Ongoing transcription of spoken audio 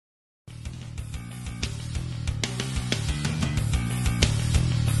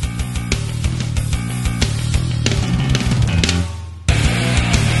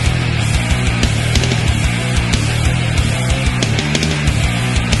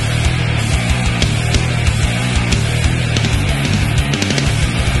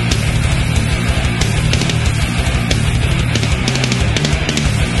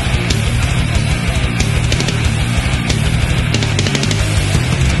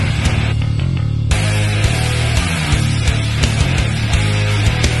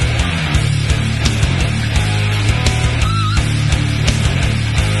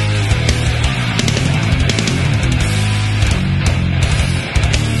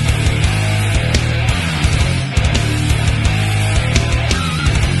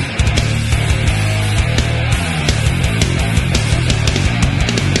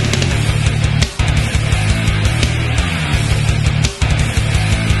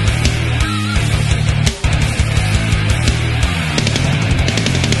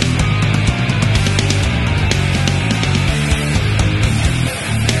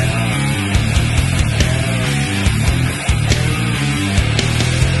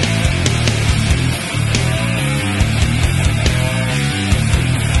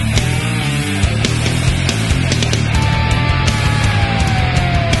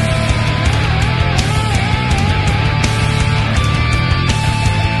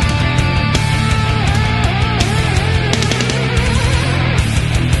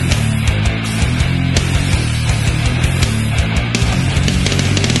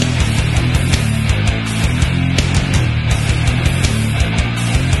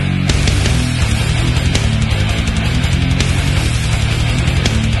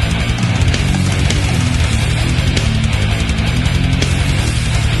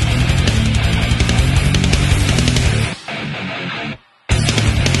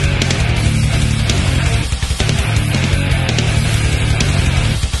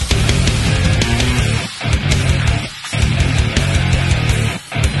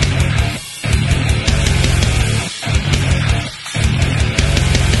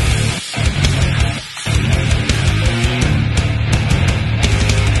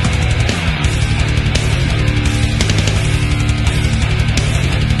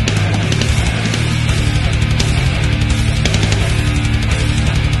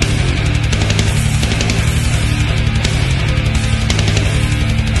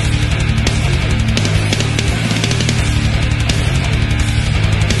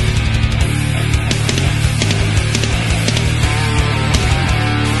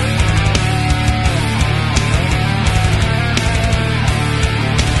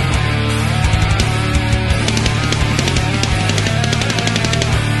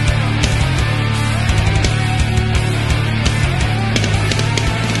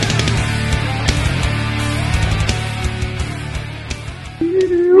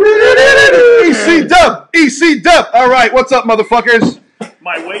C-Dub. All right, what's up, motherfuckers?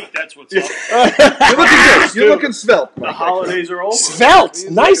 My weight, that's what's up. You're looking good. You're looking svelte. The holidays are over. Svelte.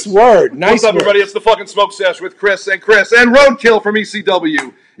 Nice word. Nice What's up, word. everybody? It's the fucking Smoke Sesh with Chris. And Roadkill from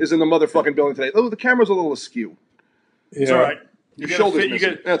ECW is in the motherfucking building today. Oh, the camera's a little askew. It's all right. Your shoulder's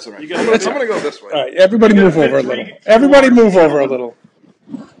missing. That's all right. I'm going to go this way. All right, everybody move over a little. Everybody move over a little.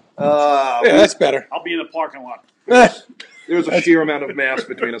 Yeah, that's better. I'll be in the parking lot. There's a sheer amount of mass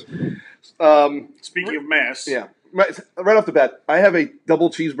between us. Speaking of mass. Yeah. Right off the bat, I have a double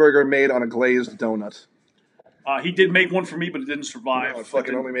cheeseburger made on a glazed donut. He did make one for me, but it didn't survive. No, it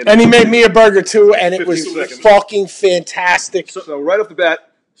fucking only made And he made me a burger too, and it was 15 seconds. fucking fantastic. So right off the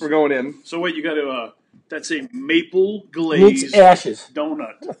bat, we're going in. So wait, you got to, that's a maple Meets glazed ashes.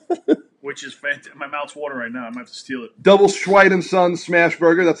 donut, which is fantastic. My mouth's watering right now. I might have to steal it. Double Schweid & Sons Smash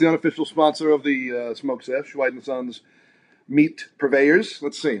Burger. That's the unofficial sponsor of the Smoke Sesh. Schweid & Sons meat purveyors.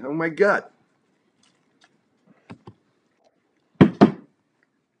 Let's see. Oh, my God.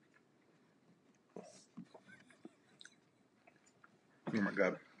 Oh, my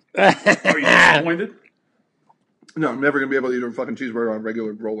God. Are you disappointed? No, I'm never going to be able to eat a fucking cheeseburger on a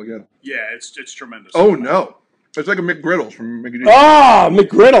regular roll again. Yeah, it's tremendous. Oh, no. It's like a McGriddles from Mickey D's. Oh,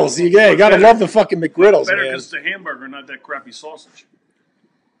 McGriddles. You gotta love the fucking McGriddles, Better man. because it's a hamburger, not that crappy sausage.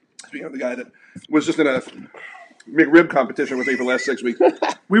 Speaking of the guy that was just in a McRib competition with me for the last 6 weeks.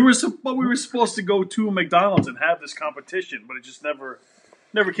 We were supposed to go to McDonald's and have this competition, but it just never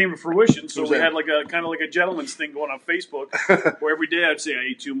came to fruition. So we had like a kind of like a gentleman's thing going on Facebook, where every day I'd say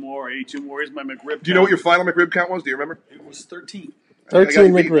I ate two more. Here's my McRib. Do you know what your final McRib count was? Do you remember? It was 13.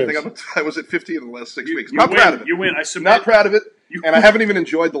 13 McRibs. I was at 15 in the last 6 weeks. You Not win. proud of it. You win. I submit. Not proud of it. You- And I haven't even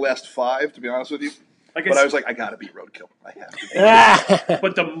enjoyed the last 5, to be honest with you. Like But I was like, I got to beat Roadkill. I have to.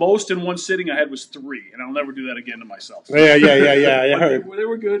 But the most in one sitting I had was 3, and I'll never do that again to myself. Yeah. I But heard. they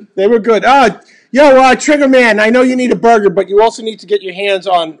were good. They were good. Trigger Man, I know you need a burger, but you also need to get your hands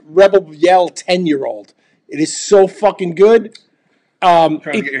on Rebel Yell 10-year-old. It is so fucking good. Trying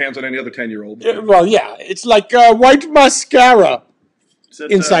to get your hands on any other 10-year-old. Well, yeah. It's like white mascara. Is that,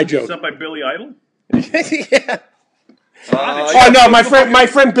 Inside joke. Is that by Billy Idol? Yeah. Yeah. No, my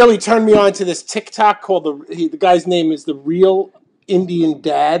friend Billy turned me on to this TikTok called the guy's name is The Real Indian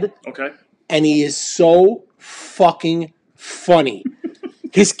Dad. Okay. And he is so fucking funny.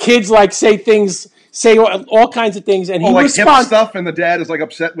 His kids say all kinds of things, and he like responds. hip stuff, and the dad is like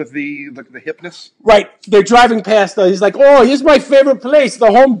upset with the hipness. Right, they're driving past. He's like, "Oh, here's my favorite place,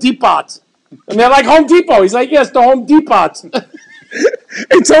 the Home Depot," and they're like, "Home Depot." He's like, "Yes, the Home Depot."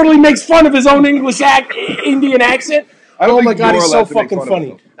 It totally makes fun of his own English Indian accent. Oh my god, he's so fucking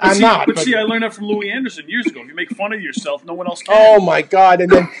funny. I'm not. But see, I learned that from Louis Anderson years ago. If you make fun of yourself, no one else can. Oh my god!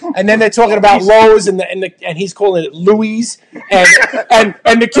 And then they're talking about Lowe's, and he's calling it Louis, and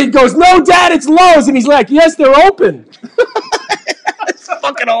the kid goes, "No, Dad, it's Lowe's," and he's like, "Yes, they're open." It's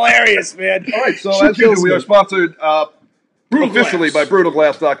fucking hilarious, man. All right, so as usual, we are sponsored officially by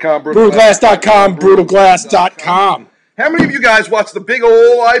BrutalGlass.com. BrutalGlass.com, BrutalGlass.com. How many of you guys watched the big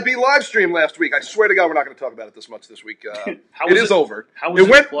old IB live stream last week? I swear to God, we're not going to talk about it this much this week. It is over. How was it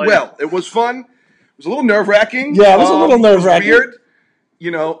went played? well. It was fun. It was a little nerve-wracking. Yeah, it was a little nerve-wracking. Weird.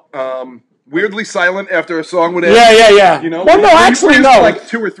 Weirdly silent after a song would end. Yeah. Well, no, actually, no. Like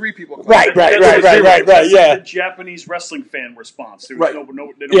 2 or 3 people. Right. That's Yeah. the Japanese wrestling fan response. There Right.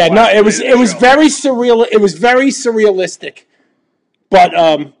 was It was very surreal. It was very surrealistic. But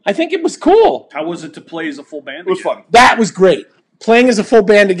I think it was cool. How was it to play as a full band? It was fun. That was great. Playing as a full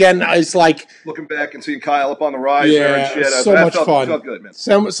band again is like Looking back and seeing Kyle up on the rise there and shit. so much fun. Felt good, man.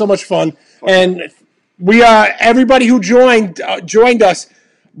 So much fun. And we everybody who joined us.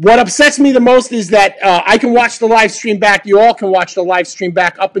 What upsets me the most is that I can watch the live stream back. You all can watch the live stream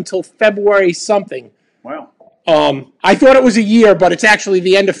back up until February something. Wow. I thought it was a year, but it's actually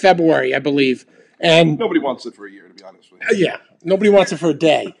the end of February, I believe. And Nobody wants it for a year, to be honest with you. yeah, nobody wants it for a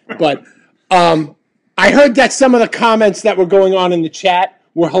day. But I heard that some of the comments that were going on in the chat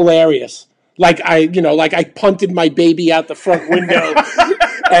were hilarious. Like I punted my baby out the front window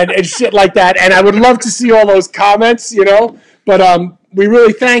and shit like that. And I would love to see all those comments, But we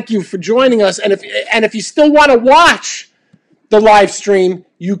really thank you for joining us. And if you still want to watch the live stream,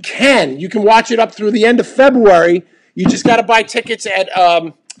 you can. You can watch it up through the end of February. You just got to buy tickets at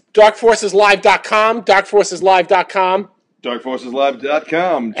darkforceslive.com, darkforceslive.com.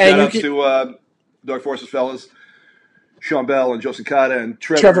 Darkforceslive.com. And Shout out to Dark Forces fellas, Sean Bell and Joe Cicada and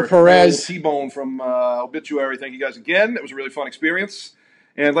Trevor Perez. T-Bone from Obituary. Thank you guys again. It was a really fun experience.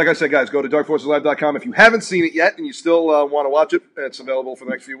 And like I said, guys, go to darkforceslive.com. If you haven't seen it yet and you still want to watch it, it's available for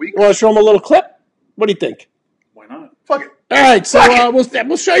the next few weeks. Want to show them a little clip? What do you think? Why not? Fuck it. All right, so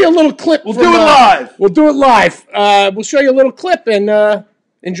we'll show you a little clip. We'll do it live. We'll do it live. We'll show you a little clip and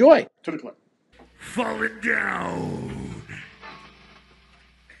enjoy. To the clip. Falling down.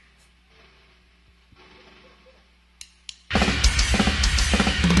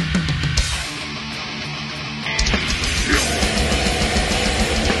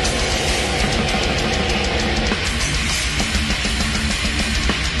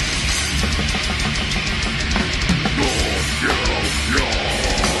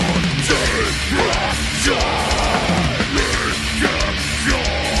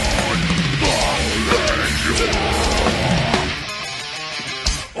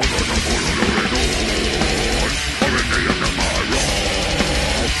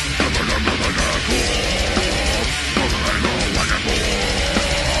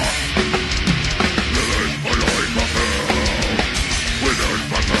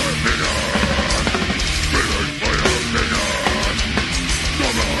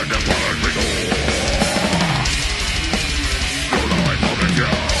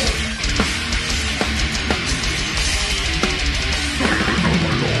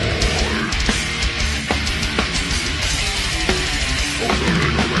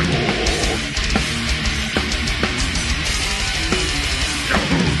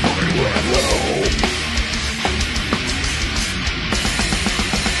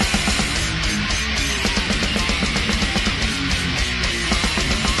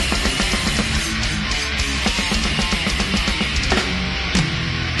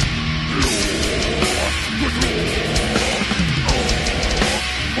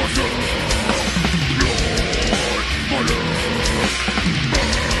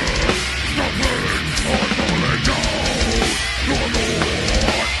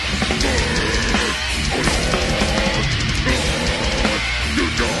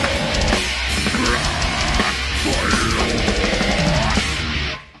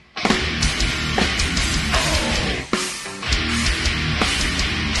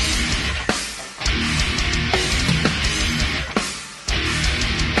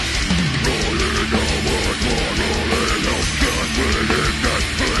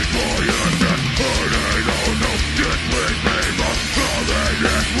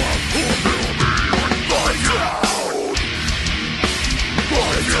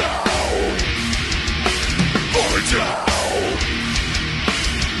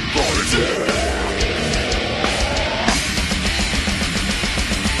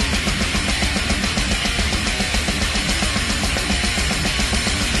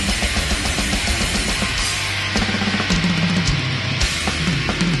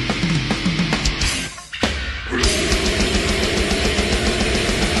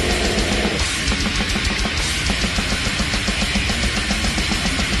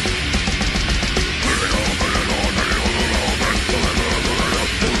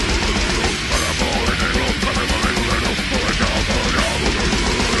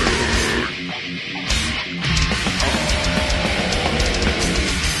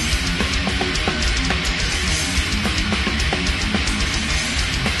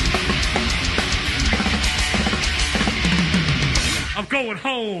 Going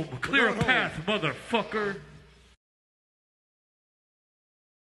home. Clear a path, motherfucker.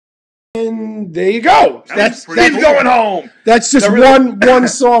 And there you go. That's going home. That's just one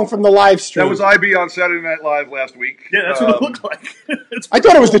song from the live stream. That was IB on Saturday Night Live last week. Yeah, that's what it looked like. I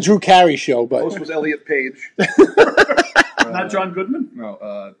thought it was the Drew Carey show, but Host was Elliot Page. Not John Goodman?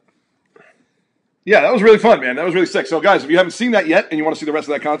 No. Yeah, that was really fun, man. That was really sick. So, guys, if you haven't seen that yet and you want to see the rest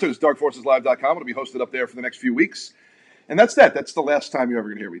of that content, it's darkforceslive.com. It'll be hosted up there for the next few weeks. And that's that. That's the last time you're ever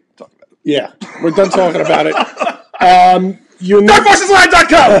going to hear me talk about it. Yeah, we're done talking about it.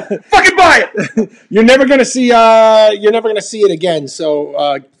 DarkForcesLive.com. Fucking buy it. You're never gonna see. You're never gonna see it again.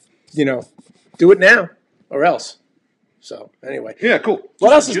 So do it now or else. So anyway, yeah, cool.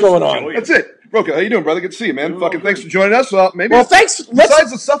 What else is going on? That's it. Roka, how you doing, brother? Good to see you, man. Fucking thanks for joining us. Well, thanks.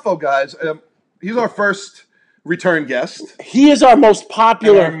 Besides the Suffo guys, he's our first return guest. He is our most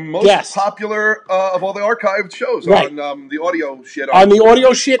popular guest. Popular of all the archived shows right. on the audio shit. On the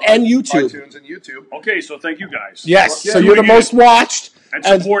audio shit and YouTube. iTunes and YouTube. Okay, so thank you guys. Yes, so you're the most watched. And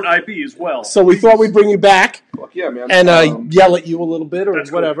support IB as well. So we thought we'd bring you back. Fuck yeah, man. And yell at you a little bit or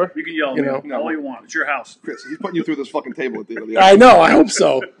whatever. Cool. You can yell at me all you want. It's your house. Chris, he's putting you through this fucking table at the end of the day. I know, I hope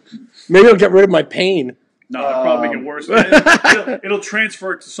so. Maybe it'll get rid of my pain. No, it'll probably make it worse. It'll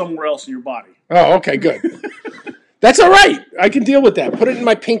transfer it to somewhere else in your body. Oh, okay, good. That's all right. I can deal with that. Put it in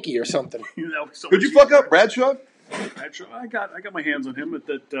my pinky or something. Could you fuck up Bradshaw? I got my hands on him at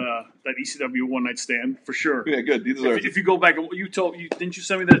that ECW one night stand for sure. Yeah, good. If you go back and didn't you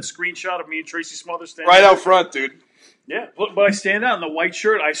send me that screenshot of me and Tracy Smothers standing right out front, dude? Yeah, but I stand out in the white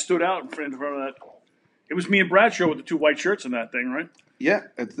shirt. I stood out in front of that. It was me and Bradshaw with the 2 white shirts in that thing, right? Yeah,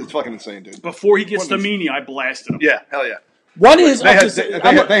 it's fucking insane, dude. Before he gets to Meanie, I blasted him. Yeah, hell yeah. What is They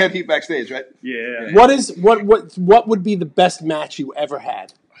had heat backstage, right? Yeah. What would be the best match you ever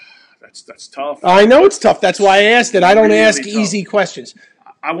had? That's tough. I know it's tough. That's why I asked it. I don't ask tough. easy questions.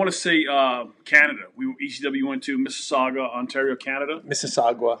 I want to say Canada. ECW went to Mississauga, Ontario, Canada.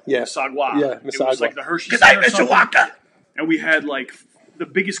 Mississauga, yeah. Mississauga. Yeah, It was Mississauga. like the Hershey Center or something. And we had like the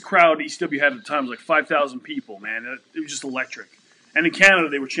biggest crowd ECW had at the time was like 5,000 people, man. It was just electric. And in Canada,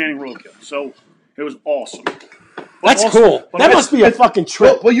 they were chanting Roadkill. So it was awesome. That's cool. That must be a fucking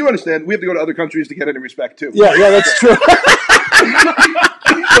trip. Well, you understand. We have to go to other countries to get any respect, too. Yeah, that's true.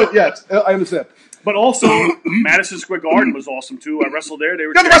 So, yes, I understand. But also, Madison Square Garden was awesome, too. I wrestled there. They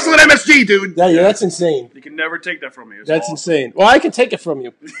were You're the wrestling MSG, dude. Yeah, that's insane. You can never take that from me. That's awesome. insane. Well, I can take it from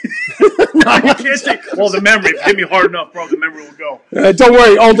you. You can't take. Well, the memory. If you hit me hard enough, bro, the memory will go. Don't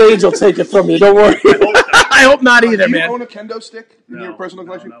worry, old age will take it from you. Don't worry. I hope not either, Do you man. own a kendo stick in your personal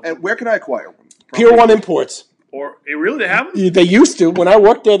collection? no. And where can I acquire one? Pier 1 Imports. Or really, they have them? They used to. When I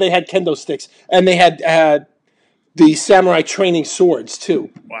worked there, they had kendo sticks. And they had the samurai training swords,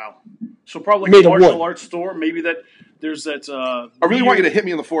 too. Wow. So probably Made like a of martial wood. arts store. Maybe there's that. I really want you to hit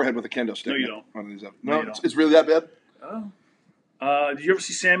me in the forehead with a kendo stick. No, you don't. One of these up. No, No, you don't. it's really that bad? Did you ever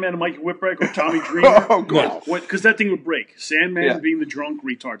see Sandman and Mikey Whipwreck or Tommy Dreamer? Oh, God. Because that thing would break. Sandman, Yeah. being the drunk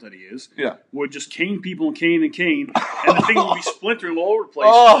retard that he is, Yeah. would just cane people and cane, and the thing would be splintering all over the place.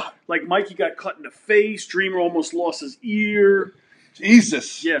 Oh. Like Mikey got cut in the face. Dreamer almost lost his ear.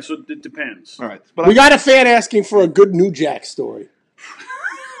 Jesus. Yeah, so it depends. All right. But We got a fan asking for a good New Jack story.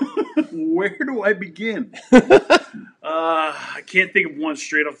 Where do I begin? I can't think of one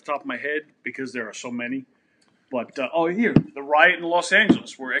straight off the top of my head because there are so many. But, here, the riot in Los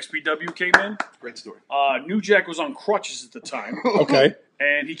Angeles where XPW came in. great story. New Jack was on crutches at the time. Okay.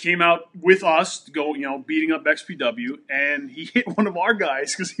 And he came out with us to go, beating up XPW. And he hit one of our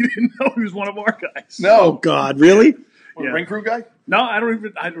guys because he didn't know he was one of our guys. Oh, No. God. Really? What, Yeah. ring crew guy? No,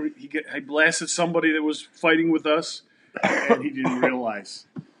 I blasted somebody that was fighting with us. And he didn't realize.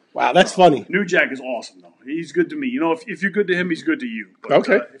 Wow, that's funny. New Jack is awesome, though. He's good to me. If you're good to him, he's good to you. But,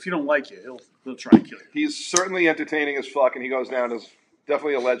 Okay. If you don't like you, he'll try and kill you. He's certainly entertaining as fuck, and he goes down as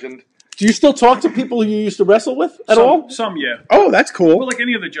definitely a legend. Do you still talk to people you used to wrestle with at all? Some, yeah. Oh, that's cool. Well, like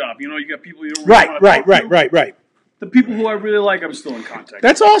any other job, you got people you don't really want to talk to. Right. The people who I really like, I'm still in contact.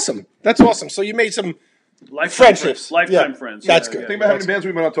 That's awesome. That's awesome. So you made some Lifetime friendships. friends. Lifetime Yeah. friends. That's Yeah, good. yeah. Think about how many bands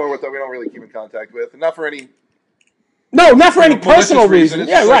we've been on tour with that we don't really keep in contact with, and not for any No, not for any malicious personal reason. It's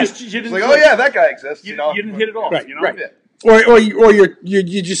Yeah, just right. like- You It's didn't like, click. oh yeah, that guy exists. You, You know, you didn't hit it off. Right, You know? right. Yeah. Or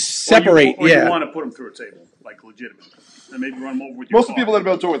you just separate. Or yeah. you want to put them through a table, like legitimately, and maybe run them over with your Most of the car. people that have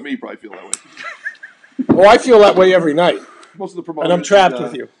been on tour with me probably feel that way. Oh, I feel that way every night, Most of the promoters and I'm trapped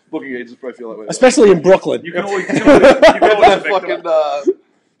with you, booking agents probably feel that way. especially in Brooklyn. You can always, you can always that victim. fucking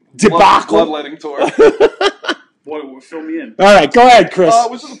Debacle. bloodletting tour. Boy, fill me in. All right, go ahead, Chris. It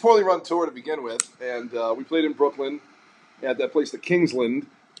was just a poorly run tour to begin with, and we played in Brooklyn at that place, the Kingsland.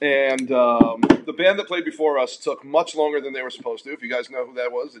 And the band that played before us took much longer than they were supposed to. If you guys know who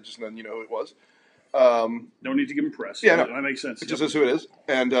that was, just then you know who it was. No need to give them press. Yeah, no. That makes sense. It just is who it is.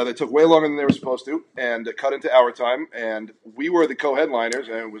 And they took way longer than they were supposed to, and it cut into our time. And we were the co-headliners,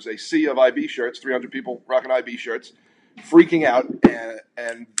 and it was a sea of IB shirts, 300 people rocking IB shirts, freaking out.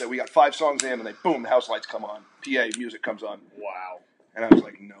 And we got 5 songs in, and boom, the house lights come on. PA music comes on. Wow. And I was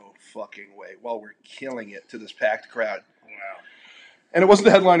like, no fucking way. Well, we're killing it to this packed crowd. Wow. And it wasn't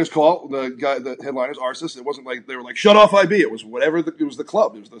the headliner's call. The headliner's Arsis. It wasn't like they were like, shut off IB. It was whatever. It was the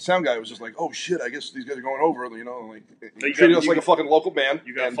club. It was the sound guy. It was just like, oh shit, I guess these guys are going over. You know, like You treated gotta- us like a fucking local band.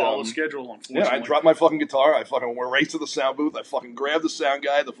 You got to And, follow the schedule, unfortunately. Yeah, I dropped my fucking guitar. I fucking went right to the sound booth. I fucking grabbed the sound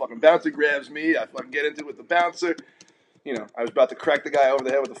guy. The fucking bouncer grabs me. I fucking get into it with the bouncer. You know, I was about to crack the guy over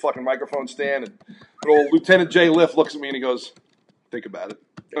the head with the fucking microphone stand, and good old Lieutenant Jay Liff looks at me and he goes, "Think about it."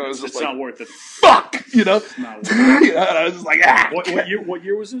 And I was just It's not worth it. "Fuck," you know. Not worth it. You know, and I was just like, "Ah." What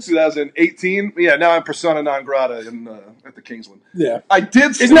year was this? 2018. Yeah, now I'm persona non grata at the Kingsland. Yeah. I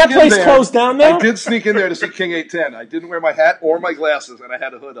did. Isn't that place closed down now? I did sneak in there to see King 810. I didn't wear my hat or my glasses, and I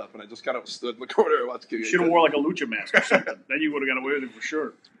had a hood up, and I just kind of stood in the corner and watched King You should have 810. wore like a lucha mask or something. Then you would have got away with it for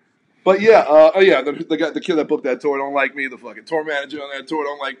sure. But yeah, the kid that booked that tour don't like me. The fucking tour manager on that tour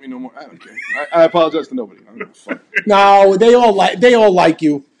don't like me no more. I don't care. I apologize to nobody. I don't give a fuck. No, they all like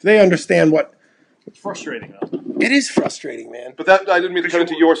you. They understand what. It's frustrating, though. It is frustrating, man. But that I didn't mean to cut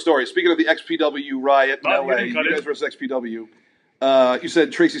into your story. Speaking of the XPW riot in No, you LA, didn't cut you it. guys versus XPW. You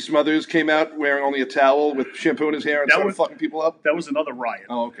said Tracy Smothers came out wearing only a towel with shampoo in his hair and started fucking people up? That was another riot.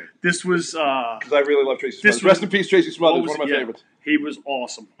 Oh, okay. This was... Because I really love Tracy Smothers. Rest in peace, Tracy Smothers, one of my favorites. He was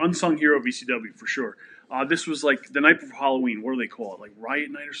awesome. Unsung hero of ECW, for sure. This was like the night before Halloween. What do they call it? Like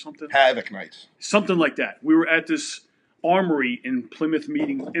Riot Night or something? Havoc Night. Something like that. We were at this armory in Plymouth,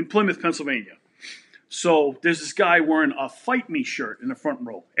 Pennsylvania. So there's this guy wearing a Fight Me shirt in the front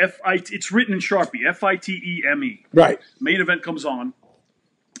row. It's written in Sharpie, F-I-T-E-M-E. Right. Main event comes on.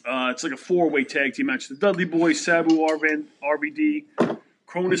 It's like a 4-way tag team match. The Dudley Boys, Sabu, RVD,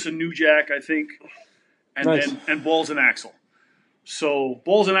 Cronus and New Jack, I think, and Balls and Axel. So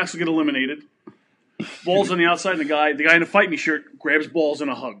Balls and Axel get eliminated. Balls on the outside, and the guy in the Fight Me shirt grabs Balls in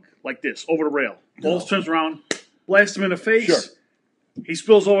a hug, like this, over the rail. Balls turns around, blasts him in the face. Sure. He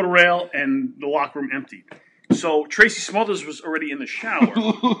spills over the rail, and the locker room emptied. So Tracy Smothers was already in the shower.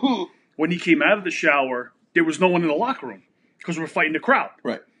 When he came out of the shower, there was no one in the locker room because we were fighting the crowd.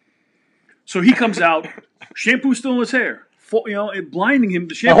 Right. So he comes out, shampoo still in his hair, it blinding him.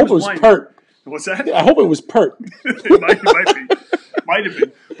 The shampoo I hope it was pert. What's that? I hope it was pert. It might have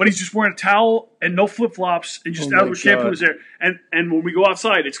been. But he's just wearing a towel and no flip-flops and just out with shampoo in his hair. And when we go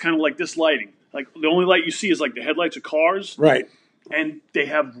outside, it's kind of like this lighting. Like, the only light you see is like the headlights of cars. Right. And they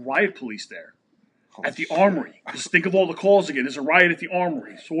have riot police there at the armory. Just think of all the calls again. There's a riot at the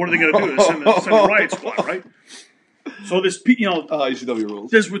armory. So what are they going to do? They send a riot squad, right? So this, ECW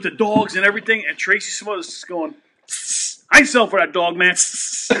rules. This with the dogs and everything, and Tracy Smothers is going, I ain't sell for that dog, man.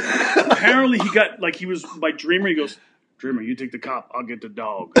 Apparently he got, like, he was by Dreamer. He goes, Dreamer, you take the cop, I'll get the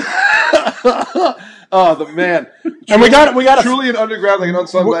dog. Oh, the man. And we got truly an underground, like an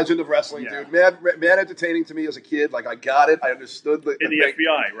unsung legend of wrestling, dude. Mad entertaining to me as a kid. Like, I got it. I understood the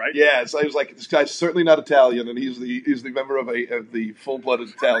FBI, right? Yeah, so I was like, this guy's certainly not Italian, and he's the member of the full-blooded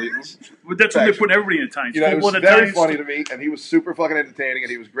Italians. But that's what they put everybody in Italians. You know, it was very funny to me, and he was super fucking entertaining,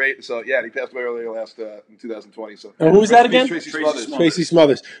 and he was great. So yeah, and he passed away earlier in 2020. So who was that again? Tracy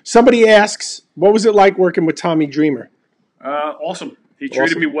Smothers. Somebody asks, what was it like working with Tommy Dreamer? Awesome. He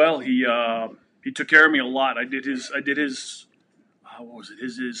treated me well. He took care of me a lot. I did his what was it?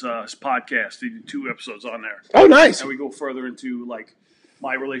 His podcast. He did 2 episodes on there. Oh, nice. And we go further into like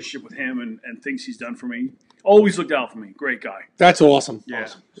my relationship with him and things he's done for me. Always looked out for me. Great guy. That's awesome. Yeah.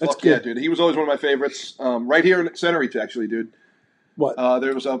 Awesome. That's good. Yeah, dude. He was always one of my favorites. Right here in Center Reach, actually, dude. What?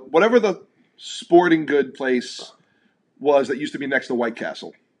 There was whatever the sporting good place was that used to be next to White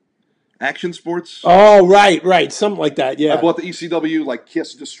Castle. Action Sports. Oh, right, something like that. Yeah, I bought the ECW like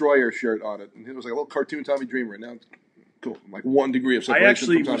Kiss Destroyer shirt on it, and it was like a little cartoon Tommy Dreamer. And now it's cool, like 1 degree of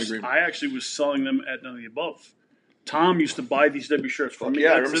separation from Tommy Dreamer. I actually was selling them at None of the Above. Tom used to buy these W shirts for me.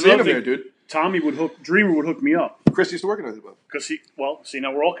 Yeah, I remember seeing them there, dude. Dreamer would hook me up. Chris used to work at None of the Above. Because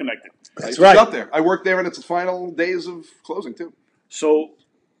now we're all connected. That's right. Up there, I worked there in its final days of closing too. So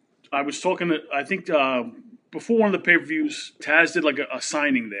I was talking to, I think before one of the pay-per-views, Taz did like a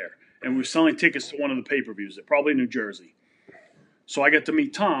signing there. And we were selling tickets to one of the pay-per-views, probably in New Jersey. So I got to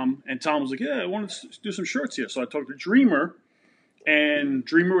meet Tom, and Tom was like, yeah, I want to do some shirts here. So I talked to Dreamer, and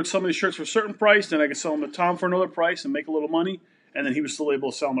Dreamer would sell me the shirts for a certain price, then I could sell them to Tom for another price and make a little money, and then he was still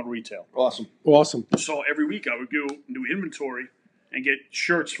able to sell them at retail. Awesome. So every week I would go do inventory and get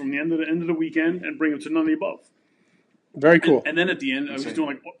shirts from the end of the weekend and bring them to None of the Above. Very cool. And then at the end, I was doing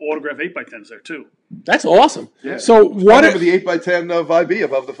like autograph 8x10s there too. That's awesome. Yeah. So what? Remember the 8x10 VIB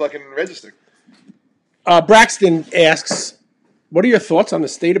above the fucking register. Braxton asks, "What are your thoughts on the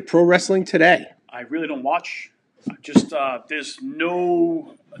state of pro wrestling today?" I really don't watch. Just there's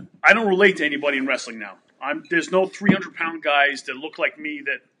no. I don't relate to anybody in wrestling now. There's no 300-pound guys that look like me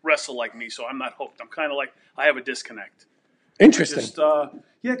that wrestle like me, so I'm not hooked. I'm kind of like I have a disconnect. Interesting.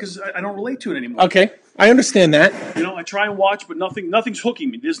 Yeah, because I don't relate to it anymore. Okay, I understand that. You know, I try and watch, but nothing's hooking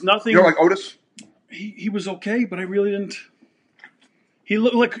me. There's nothing. You're like Otis? He was okay, but I really didn't. He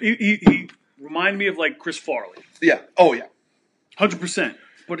looked like he reminded me of like Chris Farley. Yeah. Oh yeah. 100%.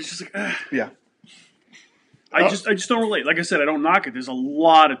 But it's just like yeah. I just don't relate. Like I said, I don't knock it. There's a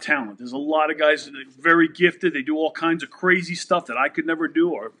lot of talent. There's a lot of guys that are very gifted. They do all kinds of crazy stuff that I could never do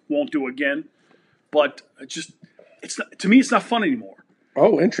or won't do again. But to me, it's not fun anymore.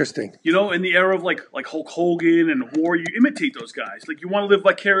 Oh, interesting. You know, in the era of like Hulk Hogan and War, you imitate those guys. Like you want to live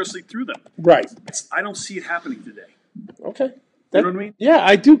vicariously through them. Right. I don't see it happening today. Okay. You know what I mean? Yeah,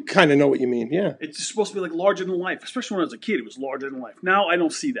 I do kind of know what you mean. Yeah. It's just supposed to be like larger than life. Especially when I was a kid, it was larger than life. Now I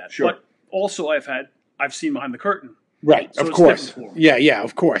don't see that. Sure. But also I've seen behind the curtain. Right. So of course. Yeah.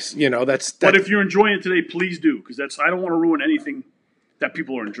 Of course. You know that's. But if you're enjoying it today, please do, because I don't want to ruin anything that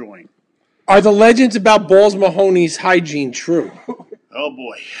people are enjoying. Are the legends about Balls Mahoney's hygiene true? Oh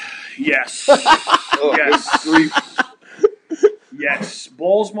boy, yes, yes, Yes,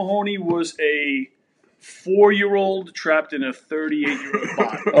 Balls Mahoney was a 4-year-old trapped in a 38-year-old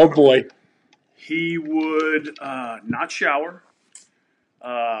body. Oh boy. He would not shower.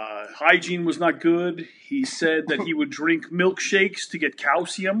 Hygiene was not good. He said that he would drink milkshakes to get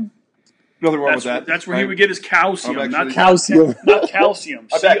calcium. Nothing wrong with that. That's where he would get his calcium, not Calcium. not calcium.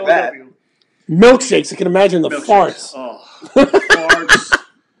 I bet that. COW. Milkshakes. I can imagine the farts. Oh, farts.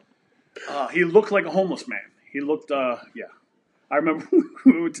 He looked like a homeless man. He looked, yeah. I remember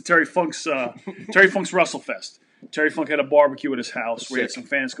we went to Terry Funk's WrestleFest. Terry Funk had a barbecue at his house. We had some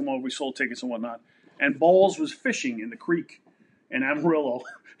fans come over. We sold tickets and whatnot. And Balls was fishing in the creek in Amarillo.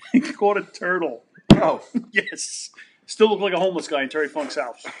 He caught a turtle. Oh. Yes. Still looked like a homeless guy in Terry Funk's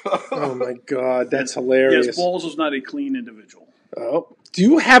house. Oh my God, that's hilarious. Yes, Balls was not a clean individual. Oh. Do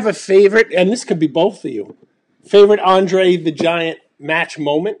you have a favorite, and this could be both of you, favorite Andre the Giant match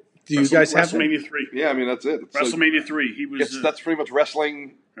moment? Do you guys have WrestleMania 3. Yeah, I mean, that's it. It's WrestleMania 3. He was. that's pretty much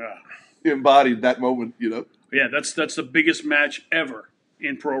wrestling embodied that moment, you know? Yeah, that's the biggest match ever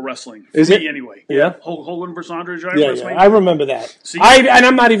in pro wrestling. Is me, it? Anyway. Yeah. Hulk Hogan versus Andre the Giant Yeah, WrestleMania. I remember that. See? And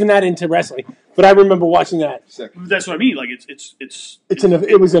I'm not even that into wrestling, but I remember watching that. Sick. That's what I mean. Like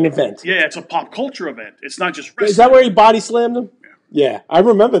it was an event. Yeah, it's a pop culture event. It's not just wrestling. Is that where he body slammed him? Yeah, I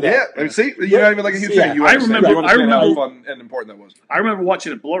remember that. Yeah, I mean, see, you're not even like a huge fan. You I understand. remember- You understand I how remember- fun and important that was. I remember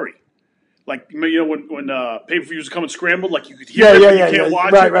watching it blurry. Like, you know, when pay-per-views come and scrambled, like you could hear Yeah, it, yeah, but yeah. you can't Yeah.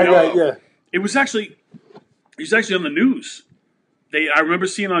 watch Right, it. right, you know? right, yeah. It was actually on the news. I remember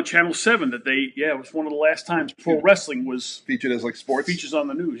seeing on Channel 7 that it was one of the last times pro wrestling was Featured as like sports. features on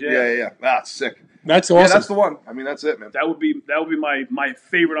the news. Yeah. Ah, it's sick. That's Yeah, awesome. that's the one. I mean, that's it, man. That would be my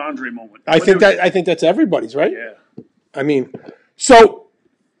favorite Andre moment. I think that's everybody's, right? Yeah. I mean, so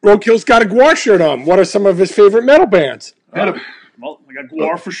Roadkill's got a Gwar shirt on. What are some of his favorite metal bands? Well, I got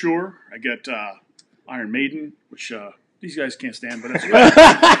Gwar for sure. I got Iron Maiden, which these guys can't stand, but that's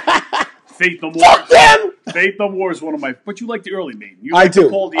Faith No More. Fuck them! Faith No More is one of my. But you like the early Maiden. You I like the do.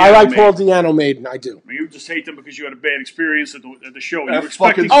 Paul I like Di'Anno Paul Maiden. Di'Anno Maiden. I do. I mean, you just hate them because you had a bad experience at the show. You That were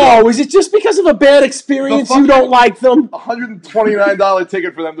expecting. fucking- Oh, is it just because of a bad experience you don't like them? $129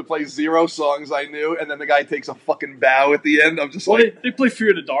 ticket for them to play 0 songs I knew, and then the guy takes a fucking bow at the end. I'm just Well, like, they play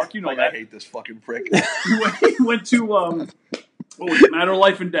Fear the Dark. You know I that. hate this fucking prick. He went to what was it? Matter of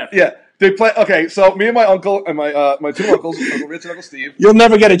Life and Death. Yeah, they play. Okay, so me and my uncle and my two uncles, Uncle Rich and Uncle Steve, You'll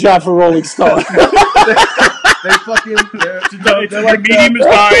never get a job for Rolling Stone. they fucking It's they're like like medium is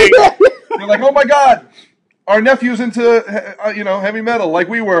dying. they're like, oh my god, our nephew's into heavy metal like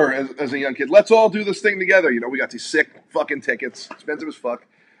we were as a young kid. Let's all do this thing together. You know, we got these sick fucking tickets, expensive as fuck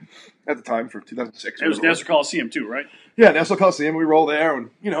at the time for 2006. It was Nassau Coliseum too, right? Yeah, Nassau Coliseum. We roll there, and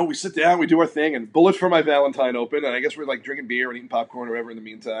we sit down, we do our thing, and Bullets for My Valentine open, and I guess we're like drinking beer and eating popcorn or whatever in the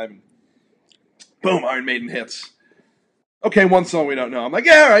meantime. Boom, Iron Maiden hits. Okay, one song we don't know. I'm like,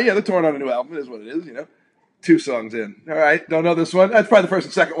 yeah, all right, yeah, they're touring on a new album. It is what it is, 2 songs in. All right, don't know this one. That's probably the first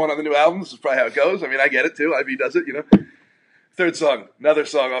and second one on the new album. This is probably how it goes. I mean, I get it too. Ivy does it, Third song, another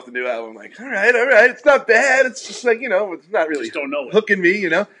song off the new album. I'm like, all right, it's not bad. It's just like, it's not really Just don't know it. hooking me,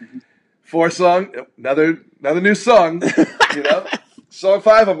 4th song, another new song, Song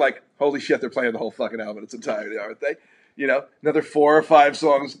 5, I'm like, holy shit, they're playing the whole fucking album in its entirety, aren't they? Another 4 or 5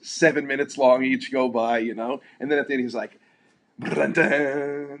 songs, 7 minutes long each go by, and then at the end he's like,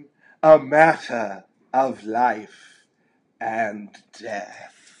 a matter of life and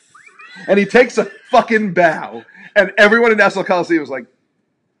death. And he takes a fucking bow, and everyone in Nassau Coliseum was like,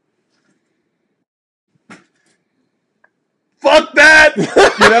 fuck that!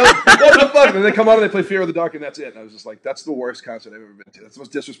 What the fuck? And they come on and they play Fear of the Dark, and that's it. And I was just like, that's the worst concert I've ever been to. That's the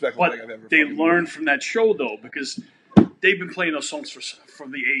most disrespectful But thing I've ever they fucking learned from that show though, because they've been playing those songs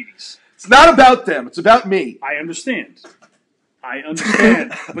from the 80s. It's not about them. It's about me. I understand,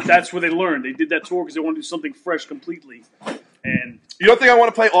 but that's where they learned. They did that tour because they want to do something fresh completely. And You don't think I want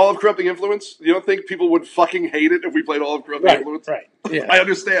to play all of Corrupting Influence? You don't think people would fucking hate it if we played all of Corrupting Influence? Right. Yeah. I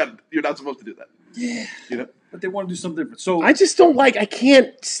understand. You're not supposed to do that. Yeah. but they want to do something different. So I just don't like. I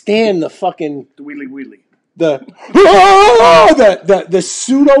can't stand the fucking the Wheelie Wheelie. the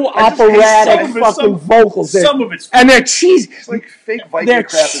pseudo operatic fucking vocals. Some of it's and they're cheesy. It's like fake Viking They're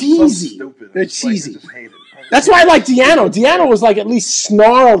crap. It's so cheesy. stupid. They're It's like, cheesy. I just hate it. That's why I like Di'Anno. Di'Anno was like at least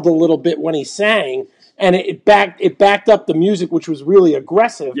snarled a little bit when he sang, and it backed up the music, which was really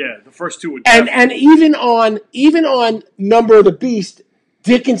aggressive. Yeah, the first 2 would. And even on Number of the Beast,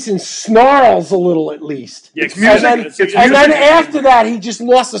 Dickinson snarls a little at least. Yeah, It's music. And then after that, he just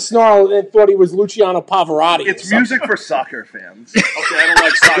lost the snarl and thought he was Luciano Pavarotti. It's music for soccer fans. Okay, I don't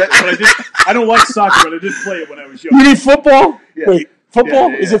like soccer, but I don't like soccer, but I did play it when I was young. You need football? Yeah. Wait,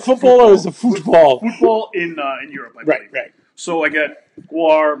 football? Yeah. Is it football or is it football? Football in Europe, I believe. Right. So I got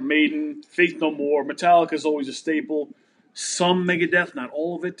Guar, Maiden, Faith No More. Metallica's always a staple. Some Megadeth, not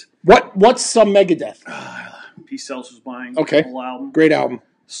all of it. What's some Megadeth? Peace Sells was buying Okay. the whole album. Great album.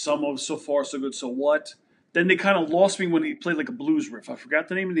 Some of So Far So Good So What. Then they kind of lost me when he played like a blues riff. I forgot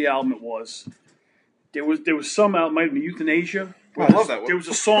the name of the album it was. There was some album, might have been Euthanasia. Oh, I love that one. There was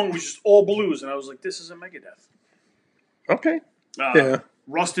a song that was just all blues, and I was like, this isn't Megadeth. Okay. Yeah.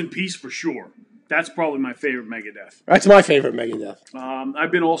 Rust in Peace for sure. That's probably my favorite Megadeth. That's my favorite Megadeth. I've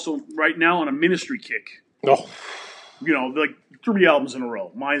been also right now on a Ministry kick. Oh, You know, like 3 albums in a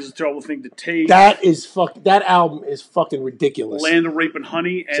row. Mine's a Terrible Thing to Take. that album is fucking ridiculous. Land of Rape and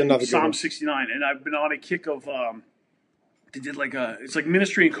Honey, and another good Psalm one. 69. And I've been on a kick of, they did like it's like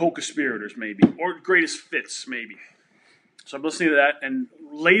Ministry and Co-Conspirators maybe, or Greatest Fits maybe. So I'm listening to that, and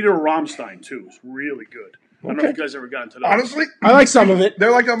later Rammstein too is really good. I don't know if you guys ever got into that. Honestly, I like some of it. they're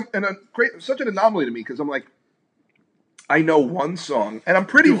like such an anomaly to me because I'm like, I know one song and I'm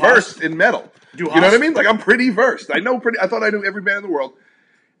pretty Du Hast. versed in metal. Du You know what I Hast. mean? Like I'm pretty versed. I thought I knew every band in the world,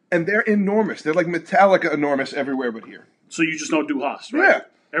 and they're enormous. They're like Metallica enormous everywhere but here. So you just know Du Hast, right?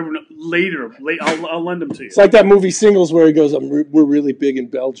 Yeah. Later, I'll lend them to you. It's like that movie Singles where he goes, "We're really big in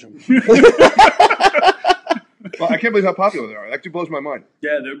Belgium." Well, I can't believe how popular they are. It actually blows my mind.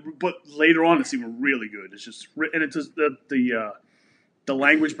 Yeah, but later on it's even really good. It's just, and it's just the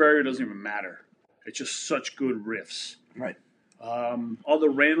language barrier doesn't even matter. It's just such good riffs. Right. Other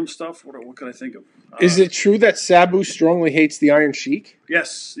random stuff. What can I think of? Is it true that Sabu strongly hates the Iron Sheik?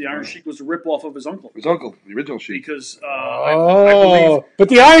 Yes, the Iron Sheik was a ripoff of his uncle His uncle, the original Sheik. because I believe But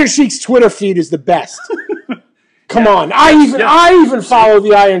the Iron Sheik's Twitter feed is the best. Come on, I even follow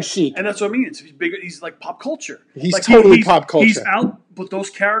the Iron Sheik. and that's what I mean. He's big. He's like pop culture. He's Like, totally pop culture. He's out, but those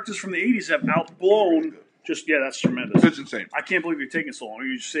characters from the '80s have outblown. Just that's tremendous. It's insane. I can't believe you're taking so long.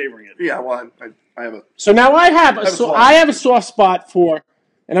 You're just savoring it. Yeah, well, I have a... So now I have a soft- I have a soft spot for,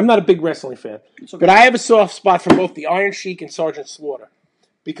 and I'm not a big wrestling fan, but I have a soft spot for both the Iron Sheik and Sergeant Slaughter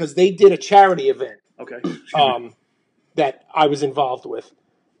because they did a charity event Okay. that I was involved with,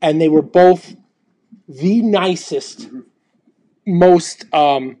 and they were both the nicest, most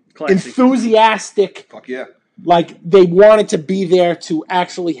enthusiastic. Fuck yeah. Like they wanted to be there to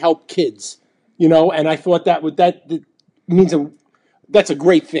actually help kids, you know. And I thought that means that's a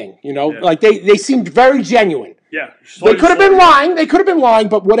great thing, you know. Yeah. Like they seemed very genuine. Yeah. They could have been lying. They could have been lying,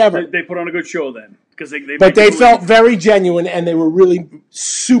 but whatever. They put on a good show then because they But they make you felt believe. very genuine, and they were really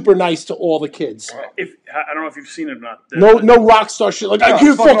super nice to all the kids. If I don't know if you've seen it or not. No rock star shit. Like I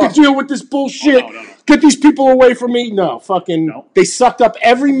can't fuck fucking off. deal with this bullshit. no. Get these people away from me. No, fucking. No. They sucked up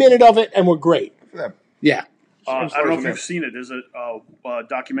every minute of it and were great. For them. Yeah. I don't know if Sorry, you've seen it. There's a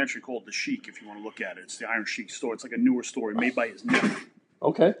documentary called The Sheik. If you want to look at it, it's the Iron Sheik story. It's like a newer story made by his nephew.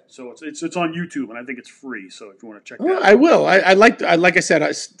 Okay. So it's on YouTube, and I think it's free. So if you want to check that out. I will. I like I said,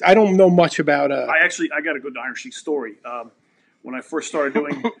 I don't know much about. I got a good Iron Sheik story. When I first started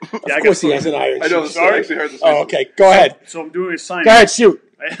doing, Of course, he has an Iron I know. Sheik. I actually heard this. Oh, okay. Go ahead. So I'm doing a signing. Go ahead. Shoot.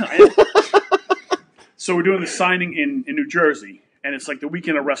 So we're doing the signing in New Jersey, and it's like the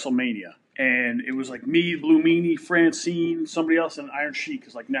weekend of WrestleMania. And it was like me, Blue Meanie, Francine, somebody else, and Iron Sheik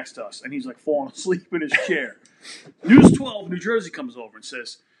is like next to us. And he's like falling asleep in his chair. News 12, New Jersey comes over and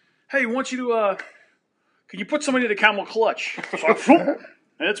says, "Hey, I want you to, can you put somebody in the camel clutch?" So I,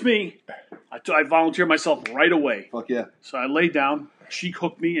 and it's me. I volunteer myself right away. Fuck yeah. So I lay down. Sheik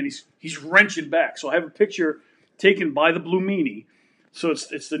hooked me, and he's wrenching back. So I have a picture taken by the Blue Meanie. So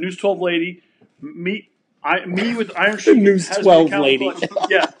it's the News 12 lady, me with Iron Sheik. News has me 12 camel lady. clutch.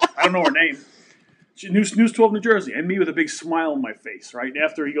 Yeah, I don't know her name. News 12 New Jersey, and me with a big smile on my face. Right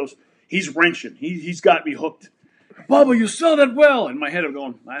after he goes, he's wrenching. He's got me hooked. Bubba, you sell that well. In my head, I'm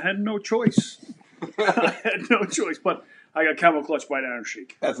going, I had no choice. I had no choice, but I got camel clutched by an Iron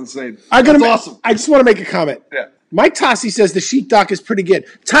Sheik. That's insane. That's awesome. I just want to make a comment. Yeah. Mike Tossi says the Sheik doc is pretty good.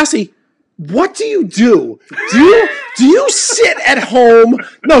 Tossi, what do you do? Do you sit at home?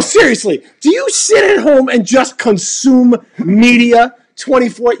 No, seriously. Do you sit at home and just consume media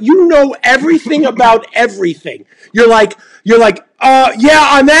 24? You know everything about everything. You're like, yeah,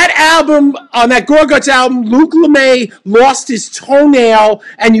 on that album, on that Gorguts album, Luke LeMay lost his toenail,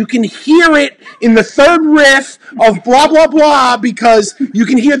 and you can hear it in the third riff of blah, blah, blah, because you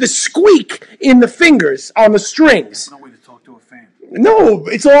can hear the squeak in the fingers on the strings. No way to talk to a fan. No,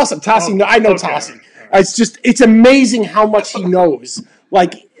 it's awesome. Tossi, I know okay. Tossi. It's amazing how much he knows.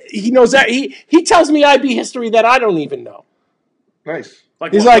 Like, he knows that. He tells me IB history that I don't even know. Nice.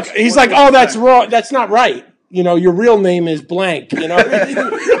 He's like, oh, that's wrong. That's not right. You know, your real name is blank, you know?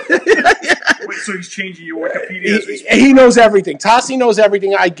 Wait, so he's changing your Wikipedia as we speak. He knows everything. Tossi knows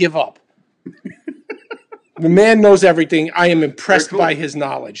everything. I give up. The man knows everything. I am impressed Very cool. by his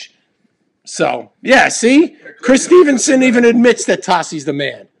knowledge. So, yeah, see? Chris Stevenson even admits that Tossi's the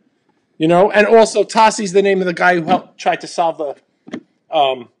man. You know? And also, Tossi's the name of the guy who tried to solve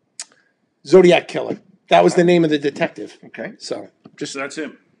the Zodiac Killer. That was the name of the detective. Okay. So, So that's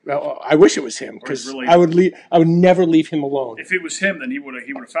him. well, I wish it was him because related. I would never leave him alone. If it was him, then he would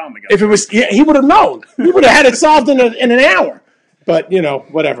have found the guy. If it was, yeah, he would have known. He would have had it solved in an hour. But, you know,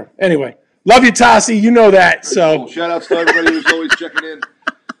 whatever. Anyway, love you, Tossi. You know that. So, Cool. Shout outs to everybody who's always checking in.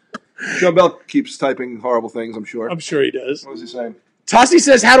 Joe Bell keeps typing horrible things, I'm sure. I'm sure he does. What was he saying? Tossi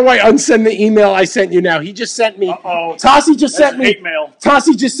says, "How do I unsend the email I sent you now?" He just sent me. Uh-oh. Tossi just That's sent me. hate mail.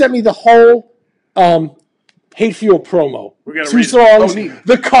 Tossi just sent me the whole Hate Fuel promo. We gotta 2 read it. songs, Oh, neat.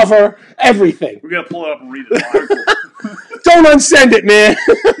 the cover, everything. We got to pull it up and read it. Don't unsend it, man.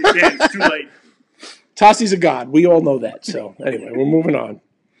 Yeah, it's too late. Tossi's a god. We all know that. So anyway, we're moving on.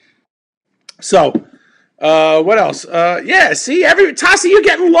 So, what else? Yeah, see, Tossi, you're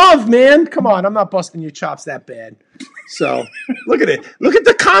getting love, man. Come on, I'm not busting your chops that bad. So, look at it. Look at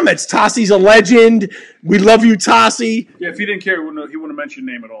the comments. Tossi's a legend. We love you, Tossi. Yeah, if he didn't care, he wouldn't have mentioned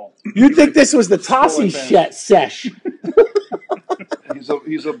your name at all. You'd think this was the Tossi sesh.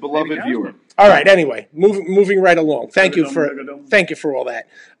 He's a beloved Maybe viewer. All right. Anyway, moving right along. Thank you for all that.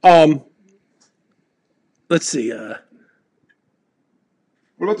 Let's see. What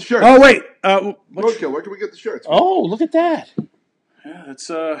about the shirt? Oh wait. Roadkill, where can we get the shirts? Oh, look at that. Yeah,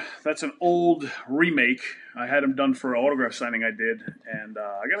 that's an old remake. I had them done for an autograph signing I did, and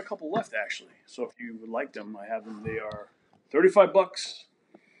I got a couple left actually. So if you would like them, I have them. They are $35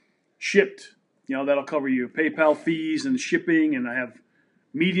 shipped. You know, that'll cover your PayPal fees and shipping, and I have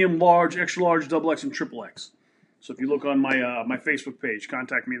medium, large, extra large, double X, and triple X. So if you look on my Facebook page,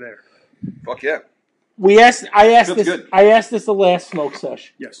 contact me there. Fuck yeah. I asked Feels this. good. I asked this the last smoke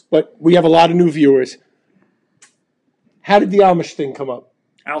sesh. Yes. But we have a lot of new viewers. How did the Amish thing come up?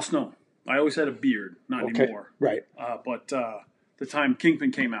 Al Snow. I always had a beard, not anymore. Right. But the time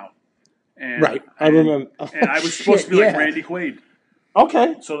Kingpin came out. And, Right. I remember. And I was supposed to be like Randy Quaid.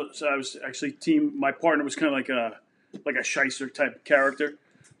 Okay. So I was actually my partner was kind of like a shyster type character.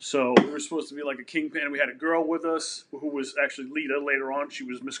 So we were supposed to be like a Kingpin. We had a girl with us who was actually Lita later on. She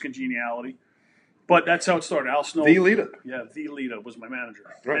was Miss Congeniality. But that's how it started. Al Snow. The Lita. Yeah, the Lita was my manager.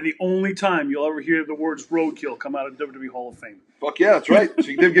 Right. And the only time you'll ever hear the words roadkill come out of WWE Hall of Fame. Fuck yeah, that's right.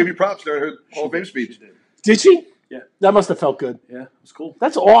 She did give you props during her Hall of Fame speech. She did. Did she? Yeah. That must have felt good. Yeah, it was cool.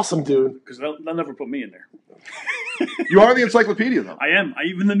 That's awesome, dude. Because they'll never put me in there. You are the encyclopedia, though. I am.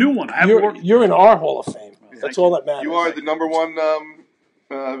 Even the new one. I haven't worked. You're in our Hall of Fame. That's all that matters. You are the number one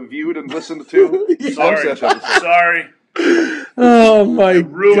viewed and listened to. Sorry. Sorry. Oh my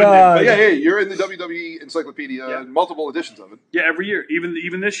ruined it. god! But yeah, hey, you're in the WWE encyclopedia, Yeah. multiple editions of it. Yeah, every year.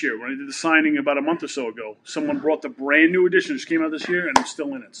 Even this year, when I did the signing about a month or so ago, someone brought the brand new edition. It just came out this year, and I'm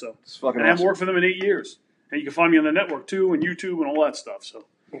still in it. So It's fucking and I haven't awesome. worked for them in 8 years. And you can find me on the network, too, and YouTube and all that stuff. So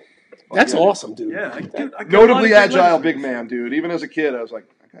That's awesome, dude. yeah. I got a lot Notably of good agile legends. big man, dude. Even as a kid, I was like,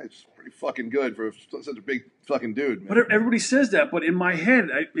 that guy's pretty fucking good for such a big fucking dude, man. But everybody says that, but in my head,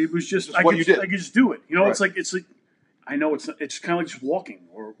 it was just I what could you did. I could just do it. You know, Right. it's like I know it's kind of like just walking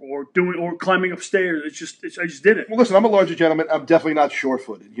or doing or climbing upstairs. I just did it. Well, listen, I'm a larger gentleman. I'm definitely not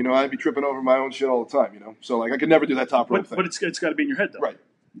sure-footed. You know, I'd be tripping over my own shit all the time, you know? So, like, I could never do that top rope thing. But it's got to be in your head though. Right.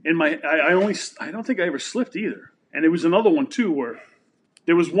 In my I don't think I ever slipped either. And there was another one too where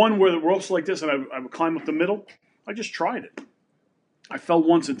there was one where the ropes like this and I would climb up the middle. I just tried it. I fell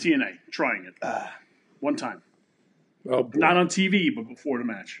once in TNA trying it. One time. Oh, boy. Not on TV, but before the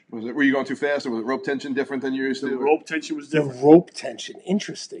match. Were you going too fast, or was it rope tension different than you used The to? rope tension was The different. rope tension.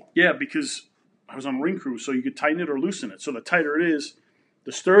 Interesting. Yeah, because I was on ring crew, so you could tighten it or loosen it. So the tighter it is,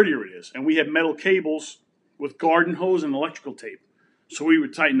 the sturdier it is. And we had metal cables with garden hose and electrical tape. So we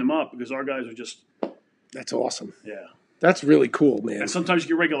would tighten them up because our guys were just, That's awesome. yeah. That's really cool, man. And sometimes you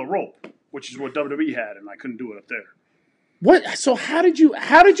get regular rope, which is what WWE had, and I couldn't do it up there. What? So how did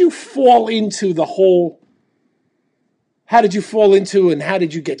you fall into the whole? How did you fall into, and how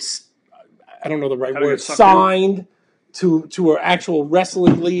did you get? I don't know the right How to word. get sucked Signed to an actual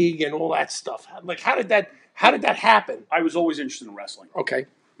wrestling league and all that stuff. Like how did that happen? I was always interested in wrestling. Okay,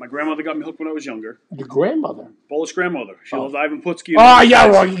 My grandmother got me hooked when I was younger. your grandmother. Polish grandmother. She loved Ivan Putski. Oh yeah,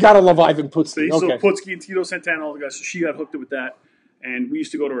 well you gotta love Ivan Putski. So Okay. Putski and Tito Santana, all the guys. So she got hooked up with that. And we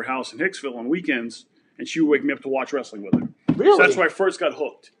used to go to her house in Hicksville on weekends, and she would wake me up to watch wrestling with her. Really? So that's where I first got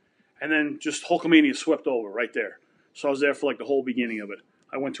hooked. And then just Hulkamania swept over right there. So I was there for like the whole beginning of it.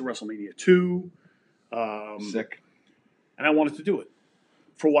 I went to WrestleMania 2, Sick. and I wanted to do it.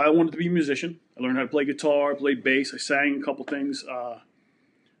 For a while, I wanted to be a musician. I learned how to play guitar, play bass. I sang a couple things,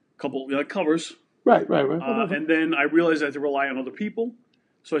 couple covers. Right. And then I realized I had to rely on other people.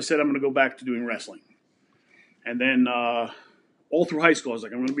 So I said, I'm going to go back to doing wrestling. And then all through high school, I was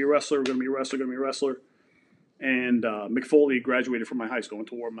like, I'm going to be a wrestler, I'm going to be a wrestler, going to be a wrestler. And Mick Foley graduated from my high school, went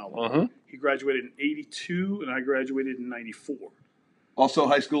to Ward Melville. He graduated in 82, and I graduated in 94. Also,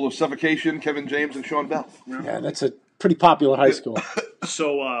 High School of Suffocation, Kevin James and Sean Bell. Yeah, that's a pretty popular high school.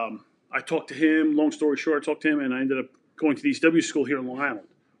 So I talked to him, long story short, I talked to him, and I ended up going to the ECW school here in Long Island,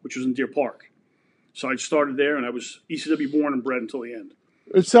 which was in Deer Park. So I started there, and I was ECW born and bred until the end.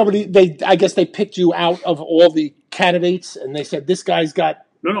 I guess they picked you out of all the candidates, and they said, this guy's got...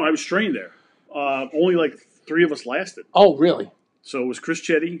 No, I was trained there. Only like 3 of us lasted. Oh, really? So it was Chris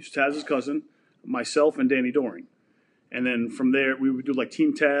Chetty, Taz's cousin, myself, and Danny Doring. And then from there, we would do like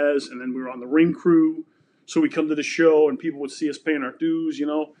Team Taz, and then we were on the ring crew. So we come to the show, and people would see us paying our dues, you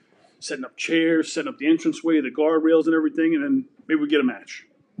know, setting up chairs, setting up the entranceway, the guardrails and everything, and then maybe we'd get a match.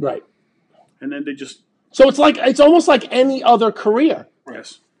 Right. And then they just... So it's almost like any other career.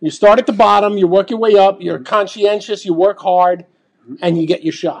 Yes. You start at the bottom, you work your way up, you're conscientious, you work hard, and you get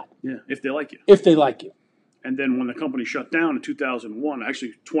your shot. Yeah, if they like you. If they like you. And then when the company shut down in 2001,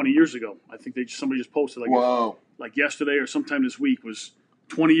 actually 20 years ago, I think somebody just posted like yesterday or sometime this week was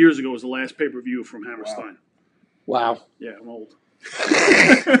 20 years ago was the last pay-per-view from Hammerstein. Wow. Yeah, I'm old.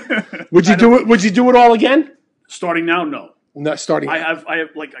 Would you do it all again? Starting now, no. No, starting. I have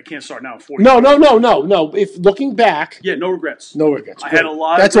like I can't start now. 40 No. If looking back, yeah, no regrets. no regrets. I had a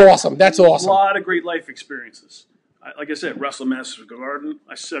lot. That's awesome. That's awesome. A lot of great life experiences. Like I said, Wrestle Madison Square Garden.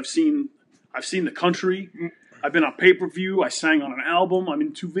 I've seen the country. I've been on pay-per-view. I sang on an album. I'm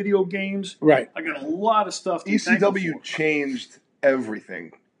in 2 video games. Right. I got a lot of stuff. To be thankful ECW for. changed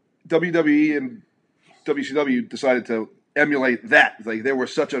everything. WWE and WCW decided to emulate that. Like they were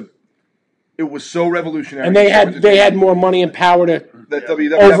it was so revolutionary. And they had more money and power to that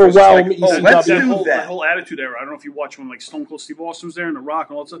WWE overwhelm was like, let's do that whole attitude era. I don't know if you watch when like Stone Cold Steve Austin was there and The Rock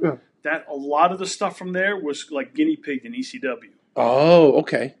and all that stuff. Yeah. That a lot of the stuff from there was like guinea pigged in ECW. Oh,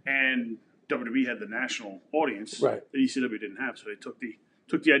 okay. And WWE had the national audience right. that ECW didn't have, so they took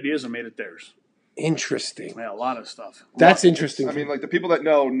the ideas and made it theirs. Interesting. Yeah, a lot of stuff. That's interesting. I mean, like the people that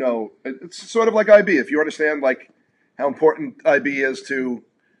know. It's sort of like IB. If you understand like how important IB is to,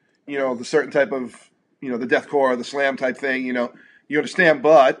 you know, the certain type of, you know, the deathcore, the slam type thing, you know, you understand.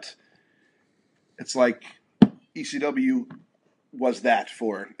 But it's like ECW was that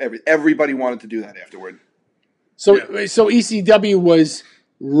for everybody wanted to do that afterward. So ECW was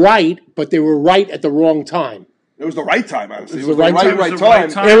right, but they were right at the wrong time. It was the right time, honestly. It was the right time.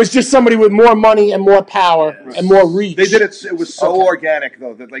 time. It was just somebody with more money and more power and more reach. They did it. It was so organic,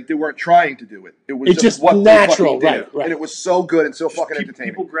 though, that like they weren't trying to do it. It was just what natural, they fucking did. right. And it was so good and so fucking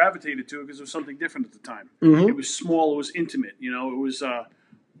entertaining. People gravitated to it because it was something different at the time. Mm-hmm. It was small. It was intimate. You know, it was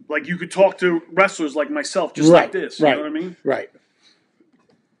like you could talk to wrestlers like myself, just like this. You know what I mean? Right.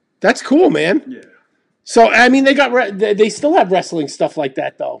 That's cool, man. Yeah. So I mean, they still have wrestling stuff like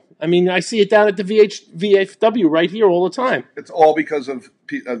that, though. I mean, I see it down at the VFW right here all the time. It's all because of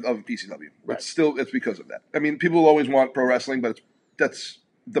PCW. Right. It's because of that. I mean, people always want pro wrestling, but that's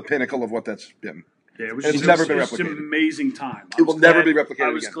the pinnacle of what that's been. Yeah, it was it's just, never been it was replicated. an amazing time. It will never be replicated I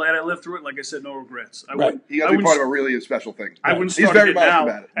was again. glad I lived through it. Like I said, no regrets. You got to be part of a really special thing. I wouldn't He's start very again now.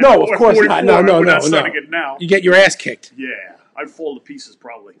 about it. No, of course not. No. Starting it now. You get your ass kicked. Yeah, I'd fall to pieces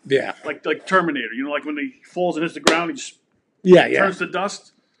probably. Yeah. Like Terminator. You know, like when he falls and hits the ground, he just turns to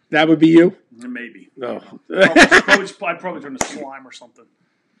dust. That would be you? Maybe. No. I'd probably turn to slime or something.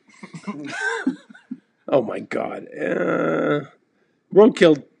 Oh, my God.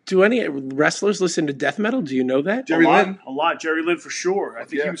 Roadkill, do any wrestlers listen to death metal? Do you know that? Jerry Lynn. A lot. Jerry Lynn for sure. I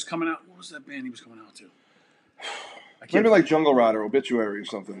think he was coming out. What was that band he was coming out to? Maybe like Jungle Rider, Obituary or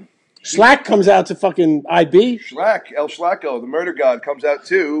something. Schlack comes out to fucking IB. Schlack, El Schlacko, the Murder God, comes out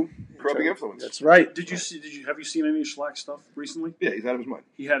too. Corrupting Influence. That's right. Have you seen any of Schlack stuff recently? Yeah, he's out of his mind.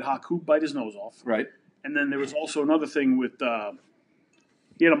 He had Haku bite his nose off. Right. And then there was also another thing with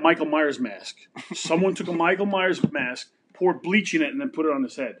he had a Michael Myers mask. Someone took a Michael Myers mask, poured bleach in it, and then put it on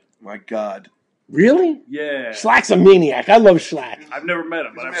his head. My God. Really? Yeah. Schlack's a maniac. I love Schlack. I've never met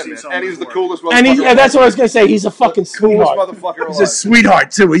him, but I've seen some. And he's the coolest motherfucker. And that's what I was going to say. He's a fucking sweetheart. Motherfucker He's a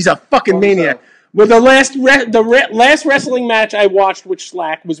sweetheart, too. He's a fucking maniac. Well, the last wrestling match I watched with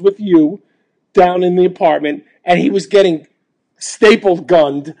Schlack was with you down in the apartment, and he was getting stapled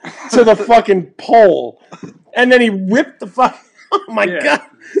gunned to the fucking pole. And then he ripped the fuck. Oh, my God.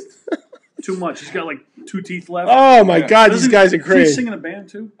 Too much. He's got like 2 teeth left. Oh, my God. These guys are Did he crazy. sing in a band,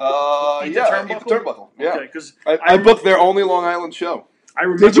 too? Yeah. Eat the Turnbuckle. Yeah. Okay, because I booked their only Long Island show. I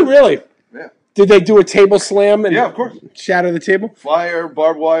remember, Did you really? Yeah. Did they do a table slam and Yeah, of course. shatter the table? Fire,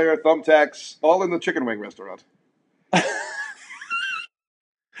 barbed wire, thumbtacks, all in the chicken wing restaurant.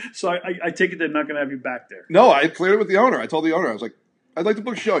 So I take it they're not going to have you back there. No, I cleared it with the owner. I told the owner, I was like, I'd like to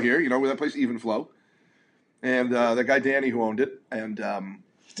book a show here, with that place Even Flow. And that guy Danny who owned it. And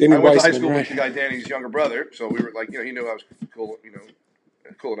Danny I went to high Weissman, school right. with the guy Danny's younger brother. So we were like, he knew I was cool,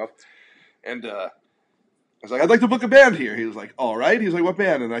 cool enough. And I was like, I'd like to book a band here. He was like, all right. He's like, what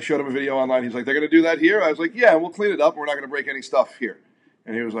band? And I showed him a video online. He's like, they're going to do that here? I was like, yeah, we'll clean it up. We're not going to break any stuff here.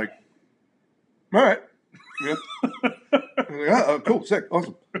 And he was like, all right. Yeah. I was like, oh, cool, sick,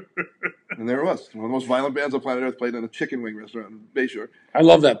 awesome. And there it was. One of the most violent bands on planet Earth played in a chicken wing restaurant in Bayshore. I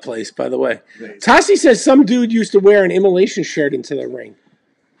love that place, by the way. Tassi says some dude used to wear an immolation shirt into the ring.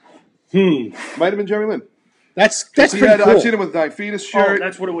 Might have been Jerry Lynn. That's pretty cool. I've seen him with a dying fetus Oh, shirt.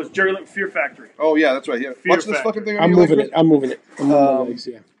 that's what it was. Jerry Lynn, Fear Factory. Oh, yeah, that's right. Yeah. What's this Factory. fucking thing? I'm moving it. I'm moving my legs,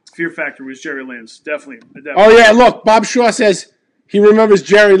 yeah. Fear Factory was Jerry Lynn's. Definitely. Oh, yeah, look, Bob Shaw says he remembers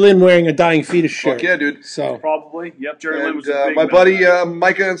Jerry Lynn wearing a dying fetus shirt. Fuck yeah, dude. So Probably. Yep, Jerry Lynn was a big my man. buddy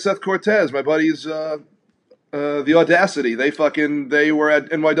Micah and Seth Cortez, my buddies, the Audacity, they were at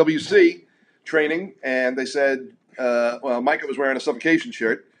NYWC training, and they said, Micah was wearing a Suffocation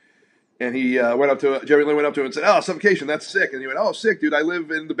shirt, and he Jerry Lynn went up to him and said, oh, Suffocation, that's sick. And he went, oh, sick, dude, I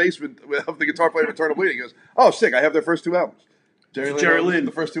live in the basement of the guitar player of Eternal Bleeding. He goes, oh, sick, I have their first two albums. Jerry Lynn,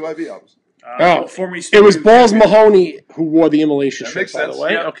 the first two IV albums. it was Balls Mahoney who wore the immolation shirt, makes by sense. the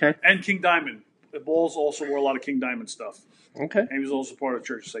way. Yep. Okay. And King Diamond. The Balls also wore a lot of King Diamond stuff. Okay. And he was also part of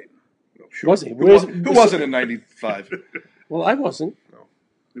Church of Satan. Was he? Who wasn't in 95? Well, I wasn't.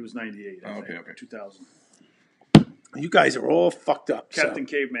 It was 98. I think, okay. 2000. You guys are all fucked up. Captain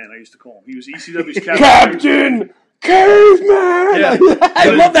Caveman, I used to call him. He was ECW's Captain. Captain Caveman! Yeah. I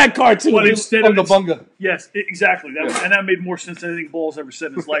love that cartoon. But instead of Bunga. Yes, exactly. And that made more sense than anything Balls ever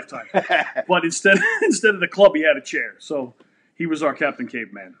said in his lifetime. But instead of the club, he had a chair. So he was our Captain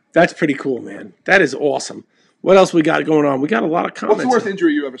Caveman. That's pretty cool, man. That is awesome. What else we got going on? We got a lot of comments. What's the worst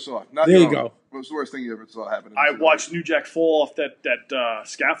injury you ever saw? Not There you your own. go. What's the worst thing you ever saw happen? I watched New Jack fall off that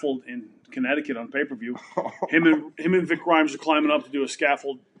scaffold in Connecticut on pay-per-view. Him and Vic Grimes are climbing up to do a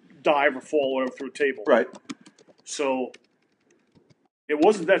scaffold dive or fall or whatever through a table. Right. So it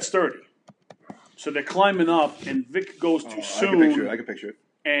wasn't that sturdy. So they're climbing up, and Vic goes too soon. I can picture it.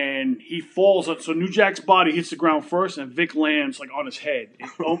 And he falls. So New Jack's body hits the ground first, and Vic lands like on his head.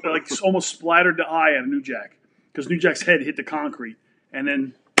 It almost splattered the eye out of New Jack because New Jack's head hit the concrete, and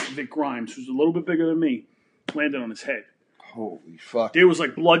then Vic Grimes, who's a little bit bigger than me, landed on his head. Holy fuck. There was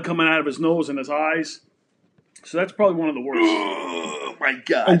like blood coming out of his nose and his eyes. So that's probably one of the worst. Oh my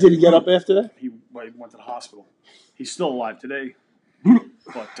god. And did he get up after that? He went to the hospital. He's still alive today.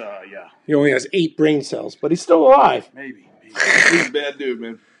 But, yeah. He only has 8 brain cells, but he's still alive. Maybe. He's a bad dude,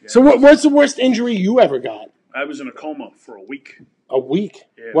 man. Yeah. So what's the worst injury you ever got? I was in a coma for a week. A week?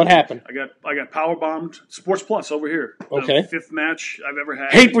 Yeah. What happened? I got power bombed. Sports Plus over here. Okay. The 5th match I've ever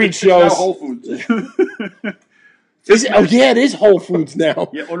had. Hate breed Now shows. Whole Foods. It is Whole Foods now.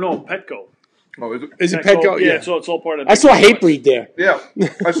 Yeah, or no, Petco. Oh, is it? Is it Petco? Yeah, Yeah. it's all part of I saw Hate Breed there. Yeah.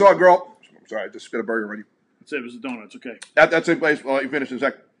 I saw a girl. I'm sorry, I just spit a burger already. That's it. It was a donut. It's okay. At that same place, well, you finish in a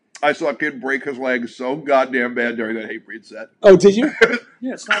sec. I saw a kid break his leg so goddamn bad during that Hate Breed set. Oh, did you?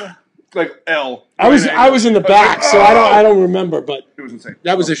 Yeah, it's not a... Like L. I was in the back, so I don't remember, but It was insane.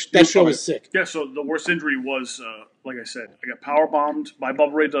 that show was sick. Yeah, so the worst injury was, like I said, I got power bombed by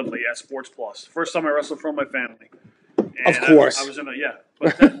Bubba Ray Dudley at Sports Plus. First time I wrestled from my family. And Of course. I was in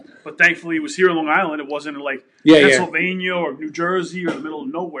but thankfully it was here in Long Island. It wasn't in like Yeah, Pennsylvania or New Jersey or the middle of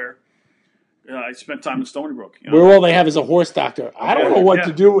nowhere. I spent time in Stony Brook. You know? Where all they have is a horse doctor. I don't know what Yeah.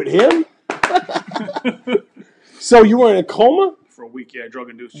 to do with him. So you were in a coma? For a week, yeah, drug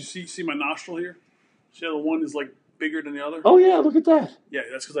induced. You see my nostril here? See how the one is like bigger than the other? Oh, yeah, look at that. Yeah,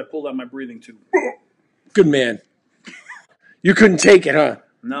 that's because I pulled out my breathing tube. Good man. You couldn't take it, huh?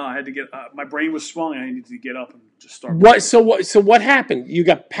 No, I had to get. My brain was swelling. I needed to get up and just start. What? So what happened? You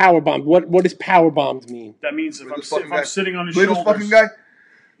got power bombed. What does power bombed mean? That means if This I'm fucking guy. sitting on his Believe this shoulders, fucking guy?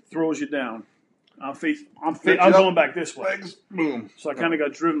 throws you down. I'm Picks I'm you going up, back this way. Legs, boom. So I kind of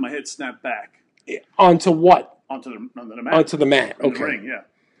got driven. My head snapped back Onto what? onto the mat. Onto the mat. in the Okay. ring, yeah.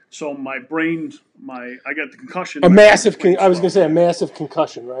 So my brain, I got the concussion. A My massive. brain I was gonna swelled. say a massive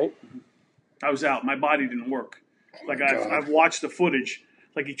concussion, right? I was out. My body didn't work. Like I've watched the footage.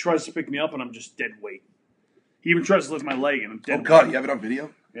 Like he tries to pick me up and I'm just dead weight. He even tries to lift my leg and I'm dead. Oh, God, weight. you have it on video?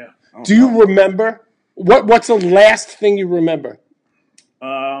 Yeah. Oh, Do you remember what's the last thing you remember?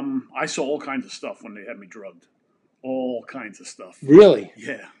 I saw all kinds of stuff when they had me drugged. All kinds of stuff. Really?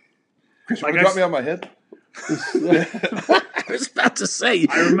 Yeah. Chris, you Like want to drop me on my head? was about to say.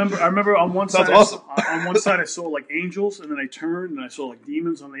 I remember on one side, awesome. on one side I saw like angels, and then I turned and I saw like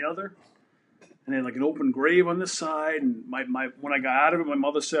demons on the other, and then like an open grave on this side. And my when I got out of it, my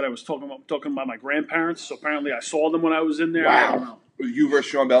mother said I was talking about my grandparents. So apparently I saw them when I was in there. Wow. I don't know. It was you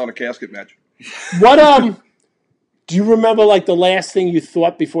versus Sean Bell in a casket match. What do you remember like the last thing you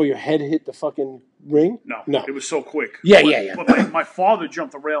thought before your head hit the fucking ring? No. It was so quick. Yeah, but, yeah. But my father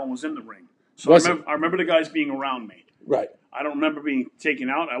jumped the rail and was in the ring. So I remember the guys being around me. Right. I don't remember being taken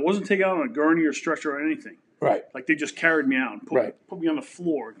out. I wasn't taken out on a gurney or stretcher or anything. Right. Like they just carried me out and put me on the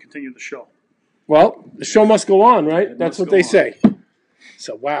floor and continued the show. Well, the show must go on, right? That's what they say.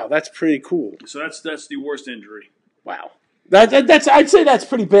 So wow, that's pretty cool. So that's the worst injury. Wow. That's I'd say that's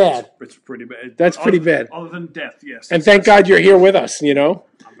pretty bad. It's pretty bad. That's pretty bad. Other than death, yes. And thank God you're here with us, you know.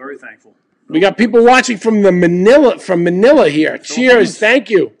 I'm very thankful. We got people watching from Manila here. Cheers, thank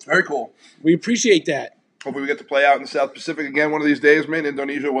you. Very cool. We appreciate that. Hopefully we get to play out in the South Pacific again one of these days, man.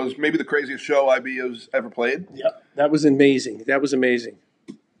 Indonesia was maybe the craziest show IB has ever played. Yep. That was amazing.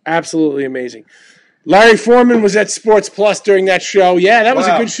 Absolutely amazing. Larry Foreman was at Sports Plus during that show. Yeah, that was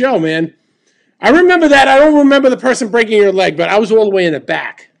a good show, man. I remember that. I don't remember the person breaking your leg, but I was all the way in the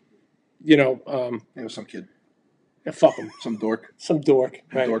back. You know. It was some kid. Yeah, fuck him. Some dork.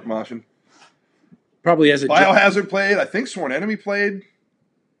 Right. Dork moshing. Probably as a Biohazard played. I think Sworn Enemy played.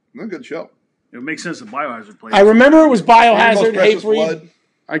 It was a good show. It makes sense that Biohazard played. I remember it was Biohazard, Precious Hatebreed. Blood.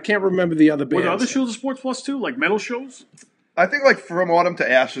 I can't remember the other Were bands. there other shows at Sports Plus too, like metal shows? I think like From Autumn to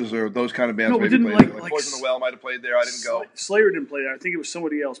Ashes or those kind of bands. No, we maybe didn't played there. like Poison the Well might have played there. I didn't go. Slayer didn't play there. I think it was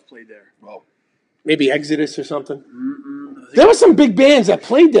somebody else played there. Well, maybe Exodus or something. There were some big bands that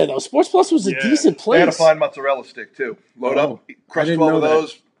played there, though. Sports Plus was a decent place. they had a fine mozzarella stick too. Load up, crush 12 of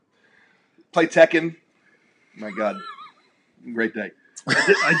those. Play Tekken. My God, great day.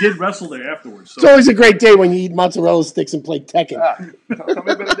 I did wrestle there afterwards. So. It's always a great day when you eat mozzarella sticks and play Tekken. Tell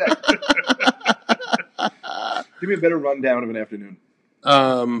me a better day. Give me a better rundown of an afternoon.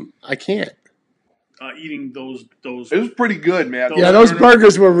 I can't. Eating those. It was pretty good, man. Yeah, those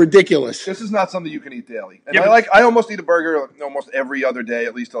burgers were ridiculous. This is not something you can eat daily. And I almost eat a burger almost every other day,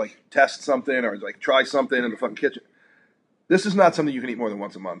 at least to like test something or like try something in the fucking kitchen. This is not something you can eat more than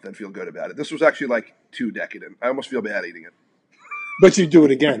once a month and feel good about it. This was actually like too decadent. I almost feel bad eating it. But you do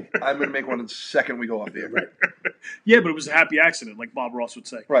it again. I'm going to make one the second we go off the air. Right. Yeah, but it was a happy accident, like Bob Ross would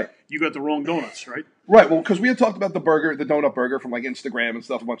say. Right. You got the wrong donuts, right? Right. Well, because we had talked about the donut burger from like Instagram and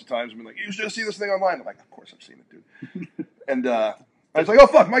stuff a bunch of times. And been like, you should see this thing online. I'm like, of course I've seen it, dude. And I was like, oh,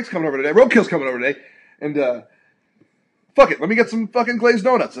 fuck, Mike's coming over today. Roadkill's coming over today. And fuck it, let me get some fucking glazed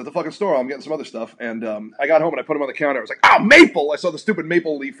donuts at the fucking store. I'm getting some other stuff. And I got home and I put them on the counter. I was like, oh, maple. I saw the stupid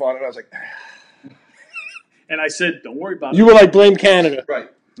maple leaf on it. And I was like, and I said, don't worry about it. You were like, blame Canada. Right.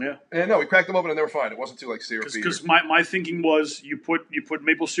 Yeah. And no, we cracked them open and they were fine. It wasn't too like syrupy. Because my thinking was you put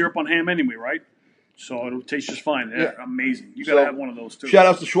maple syrup on ham anyway, right? So it'll taste just fine. They're amazing. You got to have one of those too. Shout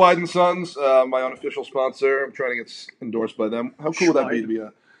outs to Schweid & Sons, my unofficial sponsor. I'm trying to get endorsed by them. How cool would that be to be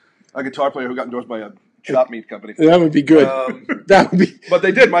a guitar player who got endorsed by a chop meat company? That would be good. That would be. But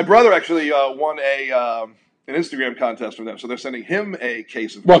they did. My brother actually won an Instagram contest from them, so they're sending him a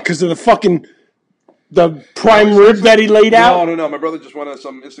case of. What? Because of the prime rib that he laid out? No. My brother just won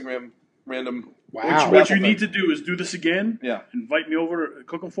some Instagram random. Wow. What you need to do is do this again. Yeah. Invite me over to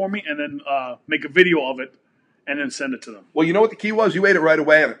cook them for me, and then make a video of it, and then send it to them. Well, you know what the key was? You ate it right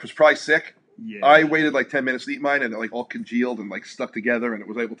away, and it was probably sick. Yeah. I waited like 10 minutes to eat mine, and it like all congealed and like stuck together, and it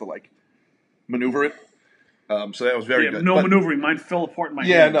was able to like maneuver it. So that was very good. No maneuvering. Mine fell apart in my hands.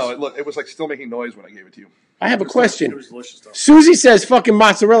 Yeah, no, it was like still making noise when I gave it to you. I have a question. It was delicious stuff. Susie says fucking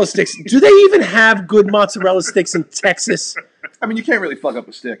mozzarella sticks. Do they even have good mozzarella sticks in Texas? I mean, you can't really fuck up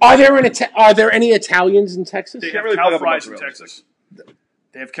a stick. Are there any Italians in Texas? They have really cow fuck up fries in mozzarella Texas.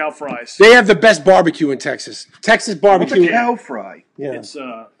 They have cow fries. They have the best barbecue in Texas. Texas What's a barbecue. cow fry? Yeah. It's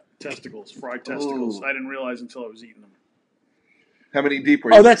testicles, fried testicles. Ooh. I didn't realize until I was eating them. How many deep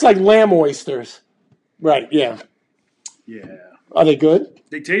were you? Oh, that's like lamb oysters. Right, yeah. Yeah. Are they good?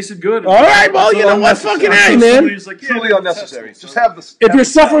 They tasted good. All right, well, you know what? Fucking hey, man. Somebody's like, Truly yeah, unnecessary. testicles. Just have this. If you're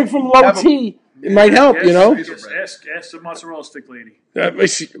suffering from low T, it might help, you know? Ask the mozzarella stick lady.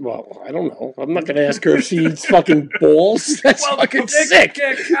 Well, I don't know. I'm not going to ask her if she eats fucking balls. That's fucking sick.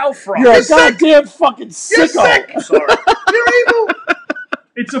 Cow fries. You're a goddamn fucking sicko. I'm sorry. You're evil.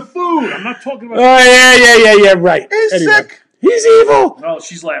 It's a food. I'm not talking about. Oh, yeah, right. He's sick. He's evil. No,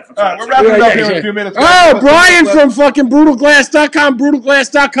 she's laughing. All right, we're wrapping it up here in a few minutes. Oh, Brian from fucking BrutalGlass.com,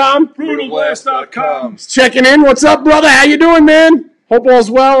 BrutalGlass.com. BrutalGlass.com. Checking in. What's up, brother? How you doing, man? Hope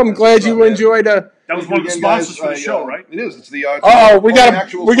all's well. I'm glad you enjoyed. That was one of the sponsors for the show, right? It is. It's the. We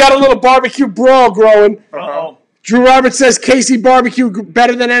got a little barbecue brawl growing. Uh-oh. Drew Roberts says Casey barbecue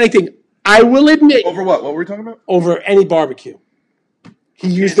better than anything. I will admit. Over what? What were we talking about? Over any barbecue. He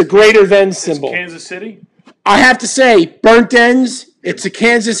used the greater than symbol. Kansas City? I have to say, burnt ends, it's a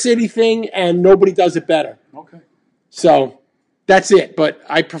Kansas City thing, and nobody does it better. Okay. So, that's it. But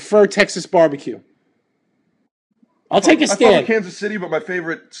I prefer Texas barbecue. I'll take a stand. I thought Kansas City, but my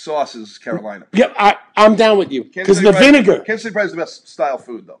favorite sauce is Carolina. Yeah, I'm down with you. Because the vinegar. Kansas City probably is the best style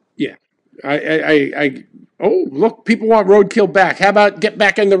food, though. Yeah. Oh, look, people want roadkill back. How about get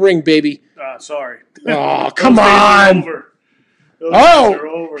back in the ring, baby? Sorry. Oh, come on.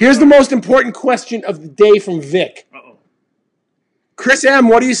 Here's the most important question of the day from Vic. Uh-oh. Chris M.,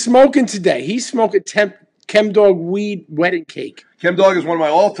 what are you smoking today? He's smoking Chemdog weed wedding cake. Chemdog is one of my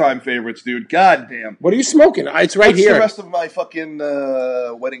all-time favorites, dude. God damn. What are you smoking? It's right What's here. the rest of my fucking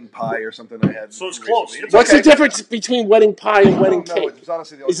wedding pie or something I had? So it's close. What's the difference between wedding pie and wedding cake? It's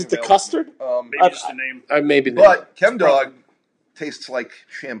honestly the only Is it thing the available. custard? Maybe just the name. Maybe. But Chemdog tastes like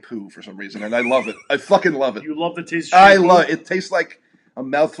shampoo for some reason, and I love it. I fucking love it. You love the taste of shampoo? I love it. It tastes like a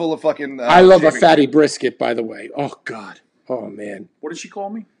mouthful of fucking... I love a fatty brisket, by the way. Oh, God. Oh, man. What did she call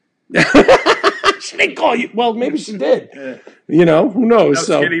me? She didn't call you. Well, maybe she did. Yeah. You know, who knows?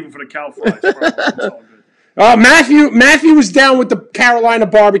 That was good even for the cow fries. It's all good. Matthew was down with the Carolina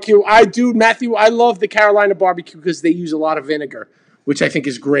barbecue. Matthew, I love the Carolina barbecue because they use a lot of vinegar, which I think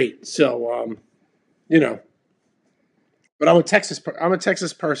is great. So, you know. But I'm a Texas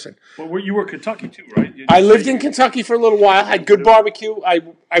person. Well, you were Kentucky too, right? I lived in Kentucky for a little while. Had good barbecue.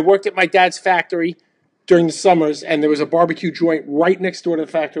 I worked at my dad's factory during the summers, and there was a barbecue joint right next door to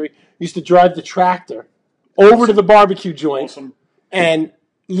the factory. Used to drive the tractor over to the barbecue joint, and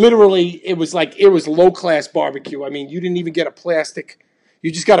literally it was low class barbecue. I mean, you didn't even get a plastic.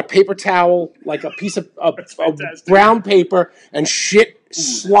 You just got a paper towel, like a piece of brown paper, and shit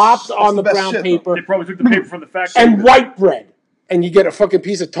slopped on the brown paper. They probably took the paper from the factory. And white bread. And you get a fucking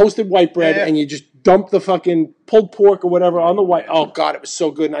piece of toasted white bread, and you just dump the fucking pulled pork or whatever on the white. Oh, God, it was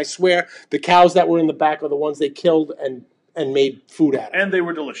so good. And I swear, the cows that were in the back are the ones they killed and made food out of. And they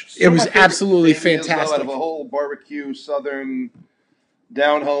were delicious. It was absolutely fantastic. Out of a whole barbecue, southern,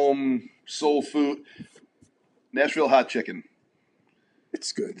 down-home, soul food, Nashville hot chicken.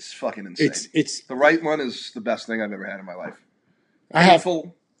 It's good. It's fucking insane. It's the right one is the best thing I've ever had in my life. I have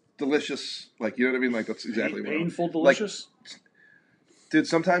Painful, delicious, like, you know what I mean? Like, that's exactly what painful, delicious? Like, dude,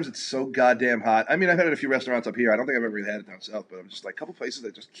 sometimes it's so goddamn hot. I mean, I've had it at a few restaurants up here. I don't think I've ever really had it down south, but I'm just like, a couple places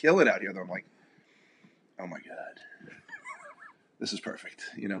that just kill it out here that I'm like, oh my God. This is perfect,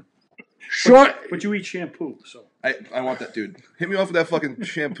 you know? Sure. But you eat shampoo, so. I want that, dude. Hit me off with that fucking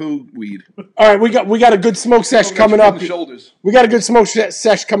shampoo weed. All right, we got a good smoke sesh coming up. Shoulders. We got a good smoke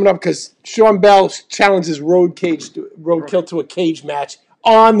sesh coming up because Sean Bell challenges Roadkill to a cage match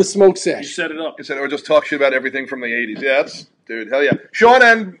on the smoke sesh. You set it up. Or just talk shit about everything from the 80s. Yeah, dude, hell yeah. Sean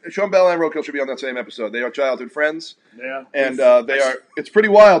Bell and Roadkill should be on that same episode. They are childhood friends. Yeah. And it's pretty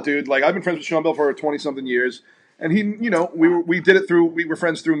wild, dude. Like, I've been friends with Sean Bell for 20-something years. And he, you know, we were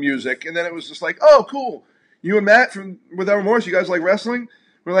friends through music. And then it was just like, oh, cool. You and Matt from Without Remorse, you guys like wrestling?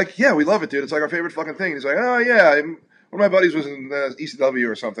 We're like, yeah, we love it, dude. It's like our favorite fucking thing. And he's like, oh, yeah. One of my buddies was in ECW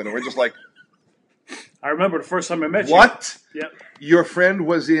or something. And we're just like, I remember the first time I met you. What? Yeah. Your friend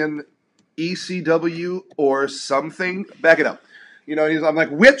was in ECW or something? Back it up. You know, I'm like,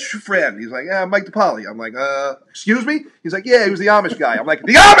 which friend? He's like, Mike DiPaoli. I'm like, excuse me? He's like, yeah, he was the Amish guy. I'm like,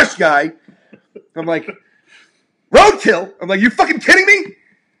 the Amish guy? I'm like, Roadkill? I'm like, you fucking kidding me?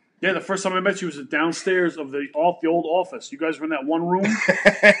 Yeah, the first time I met you was downstairs of the old office. You guys were in that one room,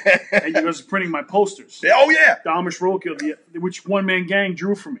 and you guys were printing my posters. Oh, yeah. The Amish Roadkill, which one-man gang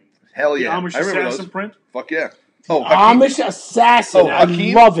drew for me. Hell yeah. The Amish Assassin print. Fuck yeah. Oh, Amish Assassin. I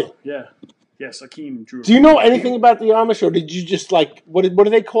love it. Yeah. Yes, Akeem drew. Do you know anything about the Amish, or did you just like what do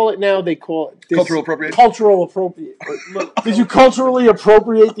they call it now? They call it cultural appropriation. Cultural appropriate. Did you culturally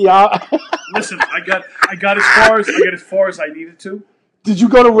appropriate the Amish? Listen, I got as far as I needed to. Did you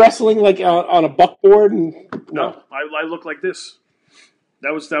go to wrestling like on a buckboard? No, I look like this.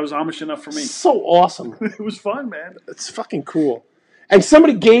 That was Amish enough for me. So awesome. It was fun, man. It's fucking cool. And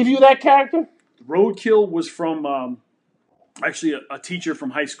somebody gave you that character? Roadkill was from actually a teacher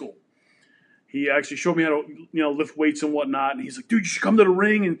from high school. He actually showed me how to lift weights and whatnot. And he's like, dude, you should come to the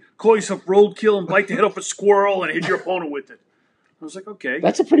ring and call yourself Roadkill and bite the head off a squirrel and hit your opponent with it. I was like, okay.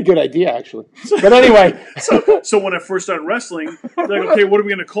 That's a pretty good idea, actually. But anyway. so when I first started wrestling, they're like, okay, what are we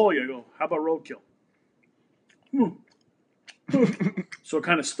going to call you? I go, how about Roadkill? So it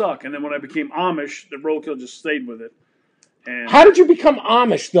kind of stuck. And then when I became Amish, the Roadkill just stayed with it. And How did you become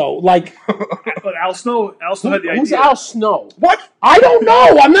Amish though? Like, but Al Snow had the idea. who's Al Snow? What? I don't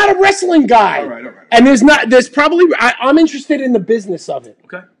know. I'm not a wrestling guy. All right. And there's probably I'm interested in the business of it.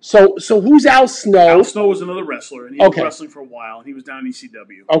 Okay. So who's Al Snow? Al Snow was another wrestler, and he was wrestling for a while, and he was down in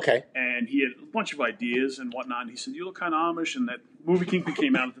ECW. Okay. And he had a bunch of ideas and whatnot, and he said, "You look kind of Amish," and that movie Kingpin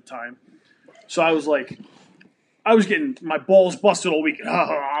came out at the time. So I was like, I was getting my balls busted all weekend.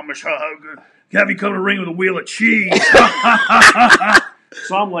 Amish, have you come to the ring with a wheel of cheese?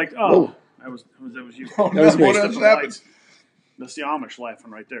 So I'm like, oh, that was you. That was great. What happened? That's the Amish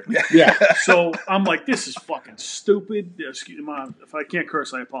laughing right there. Yeah. So I'm like, this is fucking stupid. Excuse me, if I can't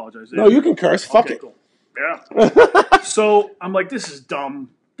curse, I apologize. No, you can curse. Fuck it. Cool. Yeah. So I'm like, this is dumb.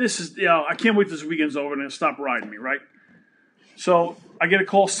 This is, I can't wait till this weekend's over and they'll stop riding me, right? So I get a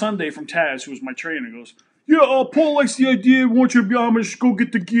call Sunday from Taz, who was my trainer, and goes, yeah, Paul likes the idea. We want you to be Amish. Go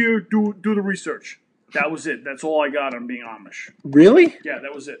get the gear. Do the research. That was it. That's all I got on being Amish. Really? Yeah,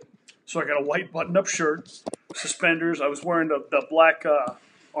 that was it. So I got a white button-up shirt, suspenders. I was wearing the black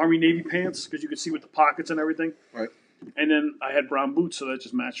Army Navy pants because you could see with the pockets and everything. Right. And then I had brown boots, so that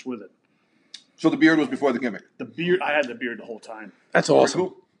just matched with it. So the beard was before the gimmick. The beard, I had the beard the whole time. That's awesome.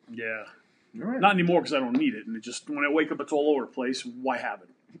 Cool. Yeah. All right. Not anymore because I don't need it. And it just, when I wake up, it's all over the place. Why have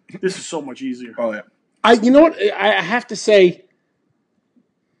it? This is so much easier. Oh yeah. You know what? I have to say,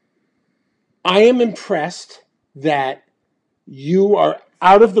 I am impressed that you are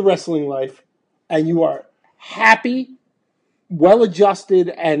out of the wrestling life and you are happy, well-adjusted,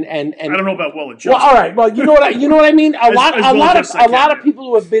 and I don't know about well-adjusted. well, all right. Well, you know what I mean. A lot of can, people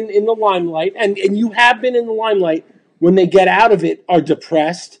who have been in the limelight, and you have been in the limelight, when they get out of it, are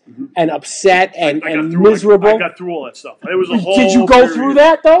depressed and upset and miserable. I got through all that stuff. It was a whole. Did you go through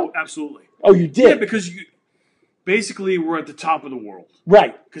that though? Absolutely. Oh, you did. Yeah, because basically we're at the top of the world.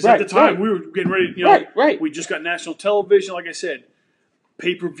 Right. Because at the time we were getting ready. Right. We just got national television. Like I said,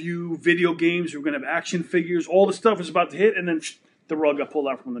 pay-per-view, video games. We were going to have action figures. All the stuff was about to hit, and then the rug got pulled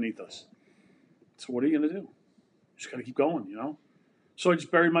out from underneath us. So what are you going to do? Just got to keep going, So I just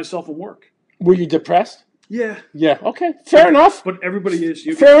buried myself in work. Were you depressed? Yeah. Yeah. Okay. Fair enough. But everybody is.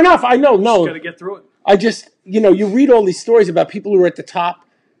 Fair enough. I know. No. Just got to get through it. I just, you read all these stories about people who are at the top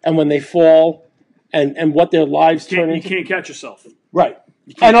and when they fall and what their lives turn into. You can't catch yourself. Right.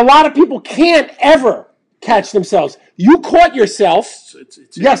 And a lot of people can't ever catch themselves. You caught yourself.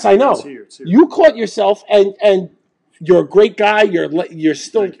 It's yes, I know. It's here. You caught yourself, and you're a great guy. You're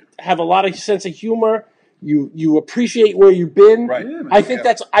still have a lot of sense of humor. You appreciate where you've been. Right. Yeah, I think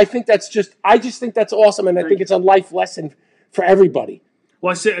that's awesome, and I think it's a life lesson for everybody.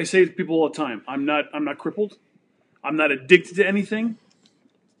 Well, I say to people all the time, I'm not crippled. I'm not addicted to anything.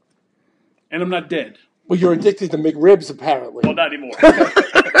 And I'm not dead. Well, you're addicted to McRibs, apparently. Well, not anymore.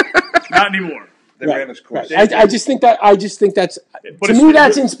 Not anymore. They ran its course. Right. I just think that's But to me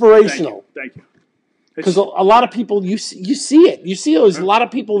that's inspirational. Thank you. Because a lot of people, you see it. You see there's a lot of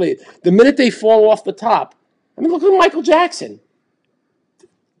people, the minute they fall off the top, I mean, look at Michael Jackson.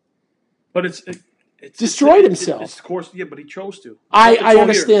 But it's destroyed himself. It's of course, yeah, but he chose to. I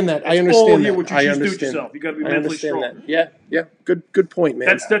understand that. I understand that. What you choose to do it yourself. You got to be mentally strong. That. Yeah. Good point,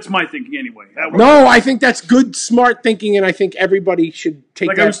 man. That's my thinking anyway. No, I think that's good, smart thinking, and I think everybody should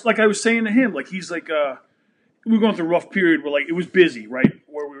take that. I was saying to him, he's like, we were going through a rough period where it was busy, right?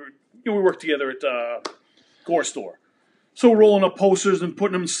 Where we were, we worked together at Gore Store, so we're rolling up posters and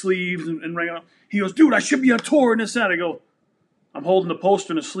putting them in sleeves and ringing up. He goes, dude, I should be on tour and this and that. I go, I'm holding the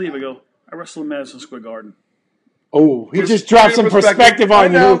poster in a sleeve. I go, I wrestle in Madison Square Garden. Oh, he just dropped some perspective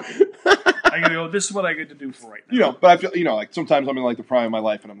on you. I gotta go, this is what I get to do for right now. But I feel, sometimes I'm in the prime of my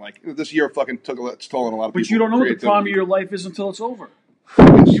life, and I'm like, this year fucking took its toll on a lot of people. But you don't know what the prime of your life is until it's over.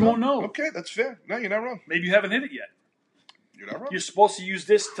 You won't know. Okay, that's fair. No, you're not wrong. Maybe you haven't hit it yet. You're not wrong. You're supposed to use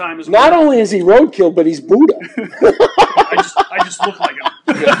this time as Not only is he roadkill, but he's Buddha. I just look like him.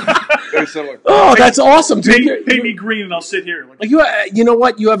 Yeah, very similar. Oh, that's awesome. Pay me green and I'll sit here. You know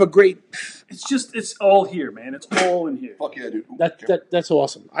what? You have a great... It's all here, man. It's all in here. Fuck yeah, dude. That's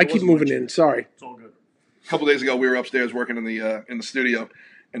awesome. I keep moving in. Sorry. It's all good. A couple days ago, we were upstairs working in the studio,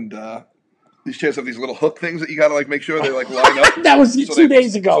 and these chairs have these little hook things that you gotta make sure they line up. That was 2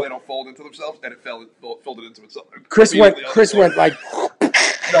 days ago. So they don't fold into themselves, and it folded into itself. Chris went like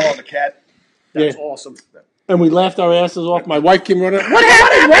fell on the cat. That's awesome. And we laughed our asses off. My wife came running. What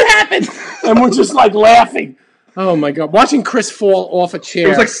happened? What happened? And we're just laughing. Oh my God! Watching Chris fall off a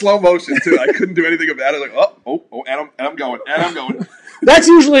chair. It was slow motion too. I couldn't do anything about it. And I'm going. That's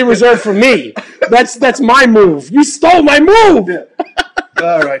usually reserved for me. That's my move. You stole my move. Yeah.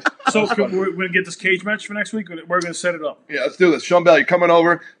 All right. So we're going to get this cage match for next week. We're going to set it up. Yeah, let's do this. Sean Bell, you're coming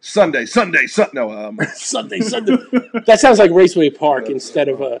over Sunday. No, Sunday. That sounds like Raceway Park instead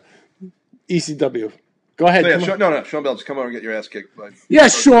of ECW. Go ahead. So yeah, no, Sean Bell, just come over and get your ass kicked. Bud. Yeah,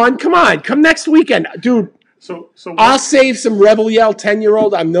 Sean, come on. Come next weekend. Dude, So I'll save some Rebel Yell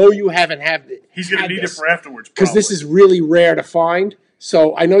 10-year-old. I know you haven't had it. he's going to need it for afterwards. Because this is really rare to find.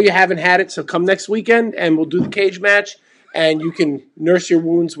 So I know you haven't had it. So come next weekend, and we'll do the cage match, and you can nurse your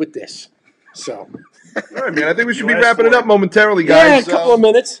wounds with this. So. All right, man. I think we should be wrapping it up momentarily, guys. Yeah, a couple of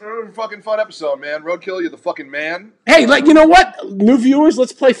minutes. Fucking fun episode, man. Roadkill, you're the fucking man. Hey, you know what? New viewers,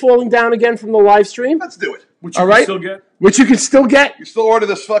 let's play Falling Down again from the live stream. Let's do it. Which you can still get. Which you can still get. You still order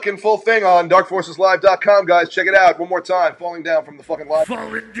this fucking full thing on darkforceslive.com, guys. Check it out one more time. Falling Down from the fucking live.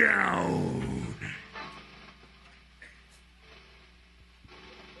 Falling down.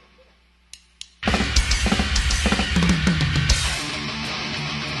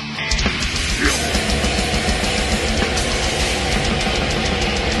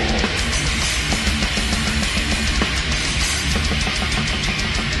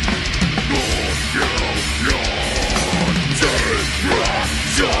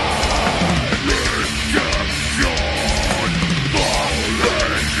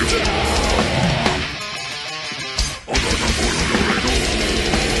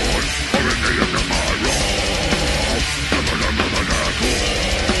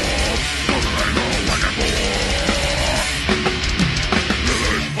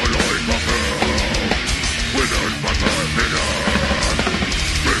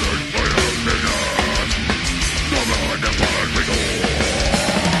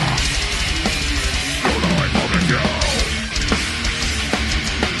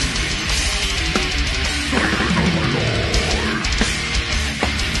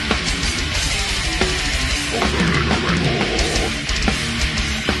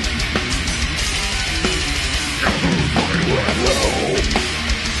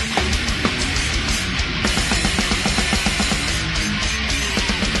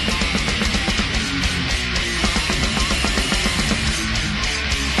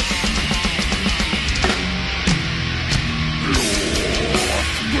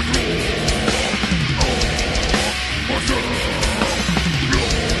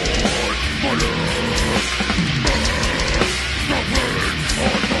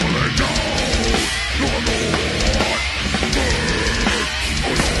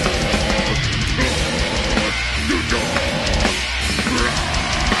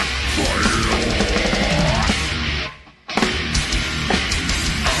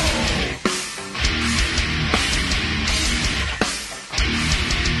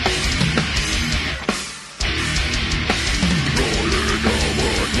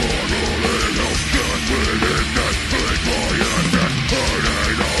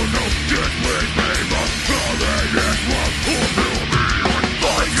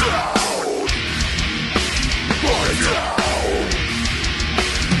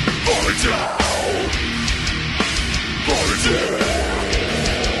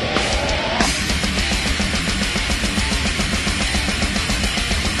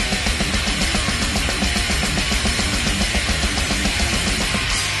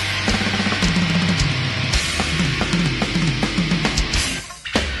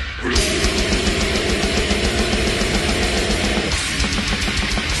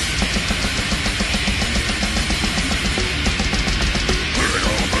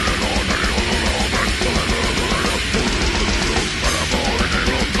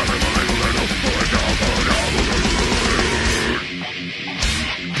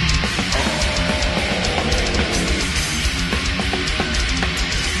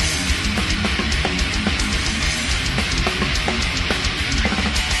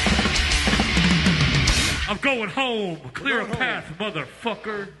 Going home. Clear a path,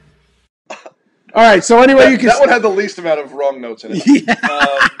 motherfucker. All right, so anyway, you can... That one had the least amount of wrong notes in it. Yeah.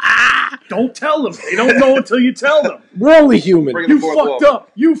 Don't tell them. They don't know until you tell them. We're only human. You fucked up.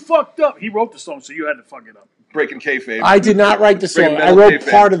 You fucked up. He wrote the song, so you had to fuck it up. Breaking kayfabe. I did not write the song. I wrote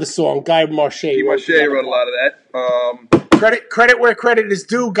part of the song. Guy Marche wrote a lot of that. Credit where credit is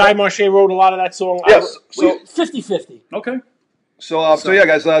due. Guy Marche wrote a lot of that song. Yes. So 50-50. Okay. So yeah,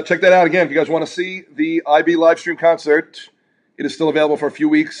 guys, check that out again. If you guys want to see the IB live stream concert, it is still available for a few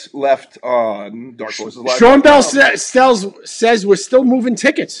weeks left on Dark Forces Live. Sean Bell says we're still moving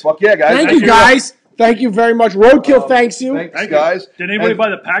tickets. Fuck yeah, guys. Thank you, guys. Thank you very much. Roadkill thanks you. Thanks, guys. Did anybody buy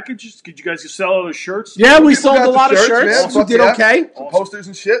the packages? Did you guys sell other shirts? Yeah, we sold a lot of shirts. We did okay. Some posters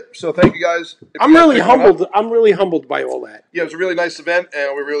and shit. So thank you guys. I'm really humbled. I'm really humbled by all that. Yeah, it was a really nice event,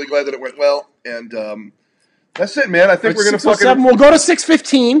 and we're really glad that it went well. And That's it, man. I think we're gonna fucking. We'll go to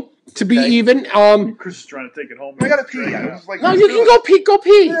 6:15 to be even. Chris is trying to take it home. I gotta pee. No, you can go pee. Go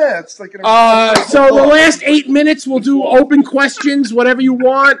pee. Yeah, it's like. So the last 8 minutes, we'll do open questions, whatever you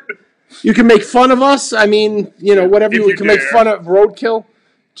want. You can make fun of us. I mean, whatever you can make fun of Roadkill.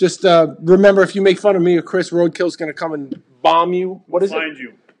 Just remember, if you make fun of me or Chris, Roadkill's going to come and bomb you. What is it? Find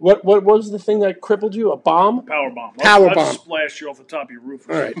you. What was the thing that crippled you? A bomb? Power bomb. Power bomb. I'll splash you off the top of your roof.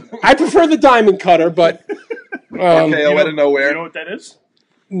 All right. I prefer the diamond cutter, but RKO out of nowhere. You know what that is?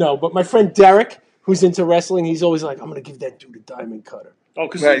 No, but my friend Derek, who's into wrestling, he's always like, I'm going to give that dude a diamond cutter. Oh,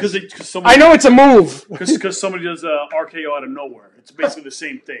 because I know it's a move. Because somebody does RKO out of nowhere. It's basically the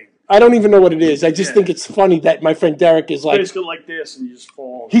same thing. I don't even know what it is. I just think it's funny that my friend Derek is like basically like this, and you just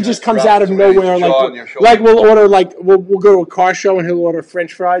fall. He just comes out of nowhere, like we'll order, we'll go to a car show and he'll order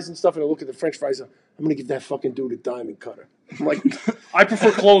French fries and stuff, and he'll look at the French fries. I'm gonna give that fucking dude a diamond cutter. I'm like, I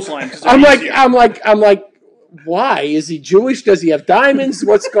prefer clothesline. I'm like, why is he Jewish? Does he have diamonds?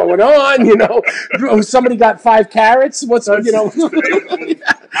 What's going on? Somebody got 5 carats. I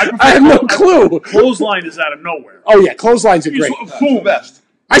have no clue. Clothesline is out of nowhere. Oh yeah, clotheslines are great. Cool best.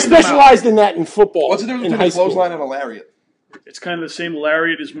 I specialized in that in football. What's the difference between a clothesline and a lariat? It's kind of the same.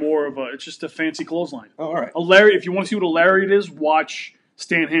 Lariat is more of it's just a fancy clothesline. Oh, all right. A lariat, if you want to see what a lariat is, watch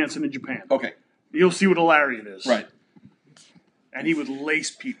Stan Hansen in Japan. Okay. You'll see what a lariat is. Right. And he would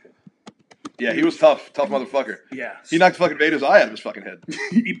lace people. Yeah, he was tough motherfucker. Yeah. He knocked fucking Vader's eye out of his fucking head.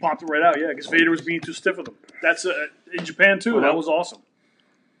 He popped it right out, yeah, because Vader was being too stiff with him. That's in Japan, too. That was awesome.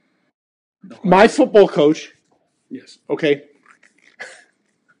 My football coach. Yes. Okay.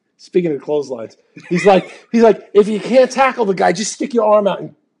 Speaking of clotheslines, he's like, if you can't tackle the guy, just stick your arm out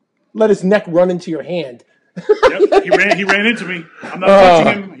and let his neck run into your hand. Yep, he ran into me. I'm not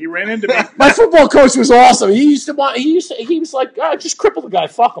touching him. He ran into me. My football coach was awesome. He was like, just cripple the guy,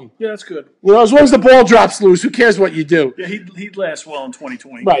 fuck him. Yeah, that's good. As long as the ball drops loose, who cares what you do? Yeah, he'd last well in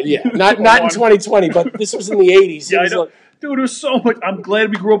 2020. Right, yeah. Not in 2020, but this was in the 80s. Yeah, I know. Dude, there's so much. I'm glad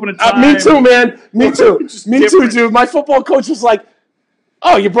we grew up in a time. Me too, man. Me too. Me too, dude. My football coach was like,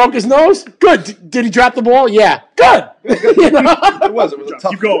 oh, you broke his nose? Good. Did he drop the ball? Yeah. Good. It was a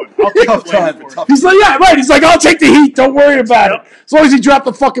tough. Keep going. I'll take tough time. He's like, yeah, right. He's like, I'll take the heat. Don't worry about it. As long as he dropped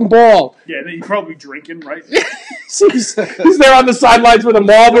the fucking ball. Yeah, he's probably drinking, right? He's there on the sidelines with a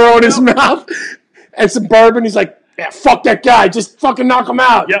Marlboro in his mouth and some bourbon. He's like, yeah, fuck that guy. Just fucking knock him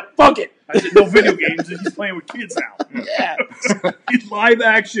out. Yep. Fuck it. No video games. He's playing with kids now. Yeah. He's live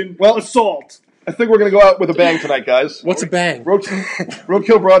action assault. I think we're going to go out with a bang tonight, guys. What's a bang?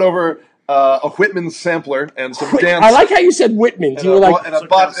 Roadkill brought over a Whitman sampler and some dance. I like how you said Whitman's. You were like, and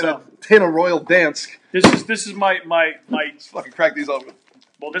a tin of Royal Dansk. This is my Let's fucking crack these open.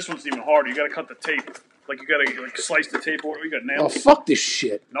 Well, this one's even harder. You got to cut the tape. Like you got to slice the tape, or you got nails. Oh, fuck this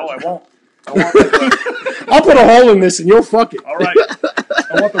shit. No, I won't. I'll put a hole in this and you'll fuck it. All right.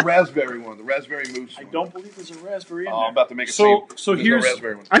 I want the raspberry one, the raspberry mousse. I don't believe there's a raspberry in there. I'm about to make a scene. So here's. No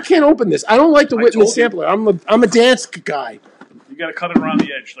raspberry one. I can't open this. I don't like the Whitman sampler. I'm a dance guy. You got to cut it around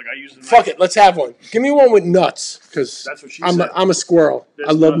the edge, like I use the. Fuck it. Let's have one. Give me one with nuts, because I'm a squirrel.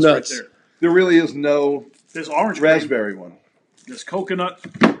 I love nuts. Right there really is no. There's orange raspberry one. There's coconut.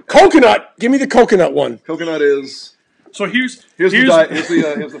 Coconut. Give me the coconut one. Coconut is. So here's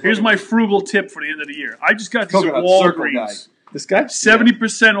my frugal tip for the end of the year. I just got these at Walgreens. This guy?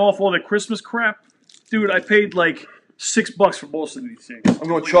 70% off all the Christmas crap. Dude, I paid like $6 for most of these things. I'm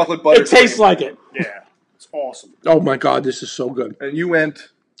going chocolate butter. It tastes like it. Yeah. It's awesome. Oh my God, this is so good. And you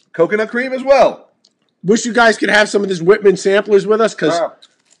went coconut cream as well. Wish you guys could have some of this Whitman samplers with us, because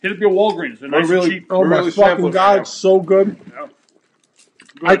hit up your Walgreens. They're nice and cheap. Oh my fucking God, it's so good. Yeah.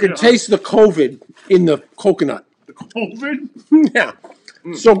 I could taste the COVID in the coconut. The COVID? Yeah.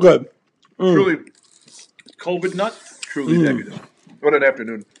 So good. Truly. COVID nut? Truly decadent. What an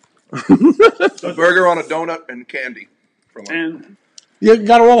afternoon. A burger on a donut and candy. And you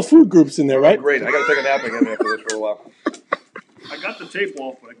got all the food groups in there, right? Great. I got to take a nap again after this for a while. I got the tape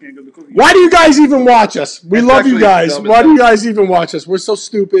off, but I can't get the cookie. Why do you guys even watch us? We love you guys. Why do you guys even watch us? We're so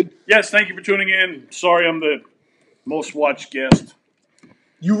stupid. Yes, thank you for tuning in. Sorry I'm the most watched guest.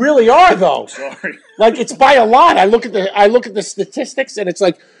 You really are, though. Sorry. Like, it's by a lot. I look at the statistics, and it's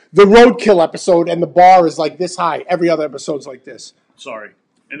like the Roadkill episode, and the bar is like this high. Every other episode's like this. Sorry.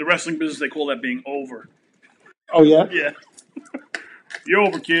 In the wrestling business, they call that being over. Oh, yeah? Yeah. You're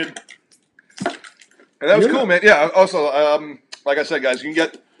over, kid. And that was cool, man. Yeah, also, like I said, guys, you can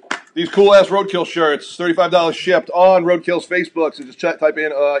get these cool-ass Roadkill shirts, $35 shipped on Roadkill's Facebook. So just type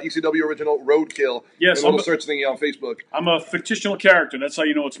in ECW Original Roadkill. Yes, and a little search thingy on Facebook. I'm a fictional character. That's how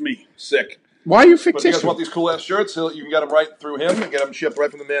you know it's me. Sick. Why are you But if you fictitious? guys want these cool-ass shirts, you can get them right through him and get them shipped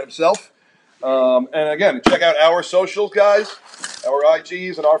right from the man himself. And again, check out our socials, guys. Our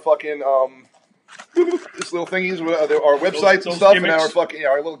IGs and our fucking this little thingies, our websites and stuff, gimmicks. And our fucking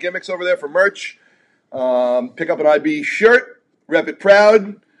our little gimmicks over there for merch. Pick up an IB shirt, rep it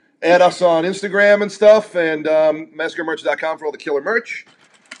proud. Add us on Instagram and stuff, and massacremerch.com for all the killer merch.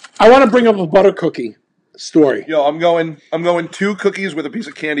 I want to bring up a butter cookie story. Yo, I'm going 2 cookies with a piece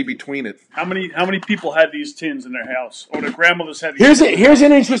of candy between it. How many people had these tins in their house, or their grandmothers had these? Here's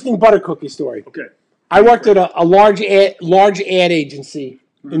an interesting butter cookie story. Okay. I worked at a large ad agency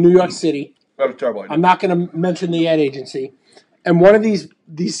in New York City. That was a terrible idea. I'm not going to mention the ad agency. And one of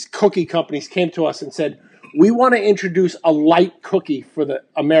these cookie companies came to us and said, we want to introduce a light cookie for the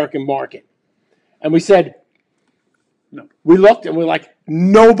American market. And we said, no. We looked and we're like,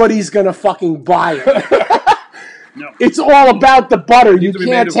 nobody's going to fucking buy it. No. It's all about the butter. You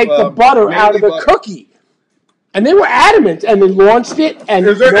can't take the butter out of the cookie. And they were adamant, and they launched it, and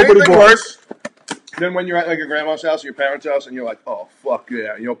is there nobody anything bought worse than when you're at like your grandma's house or your parents' house, and you're like, oh, fuck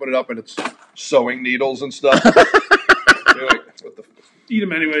yeah. You open it up, and it's sewing needles and stuff. You're like, what the eat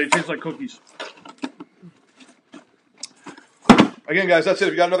them anyway. It tastes like cookies. Again, guys, that's it.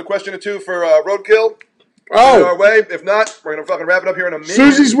 If you got another question or two for Roadkill, Oh. send it our way. If not, we're going to fucking wrap it up here in a minute.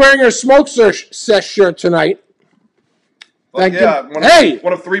 Susie's wearing her smoke sesh shirt tonight. Thank you.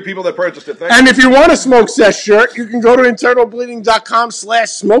 One of 3 people that purchased it. Thank And you. if you want a smoke sesh shirt, you can go to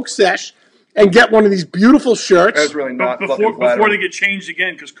internalbleeding.com/smokesesh and get one of these beautiful shirts. That's really not before they get changed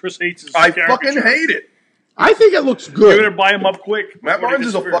again, because Chris hates his I fucking hate it. I think it looks You good. better buy him up quick. Matt Barnes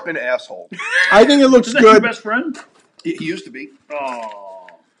is a fucking asshole. I think it looks Isn't that your good. best friend? He used to be. Oh.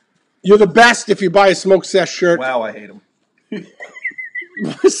 You're the best if you buy a smoke sesh shirt. Wow, I hate him.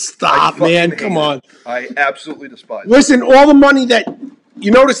 Stop, man. Come on. I absolutely despise him. Listen, all the money that you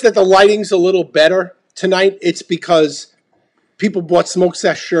notice that the lighting's a little better tonight, it's because people bought smoke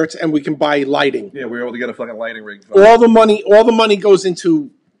sesh shirts and we can buy lighting. Yeah, we were able to get a fucking lighting rig. All the money goes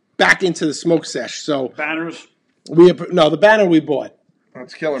back into the smoke sesh. So Banners. the banner we bought.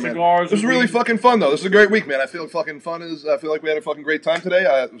 That's killer, man. Cigars This is really fucking fun, though. This is a great week, man. I feel like we had a fucking great time today.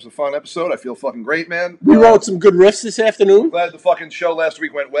 It was a fun episode. I feel fucking great, man. We wrote some good riffs this afternoon. Glad the fucking show last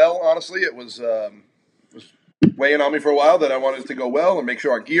week went well, honestly. It was weighing on me for a while that I wanted it to go well and make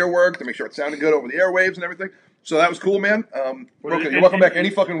sure our gear worked and make sure it sounded good over the airwaves and everything. So that was cool, man. Roadkill, you're welcome back any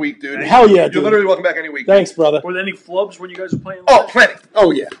fucking week, dude. Hell yeah, dude. You're literally welcome back any week. Thanks, brother. Were there any flubs when you guys were playing? Oh, plenty.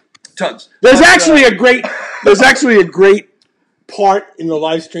 Oh, yeah. Tons. There's actually a great part in the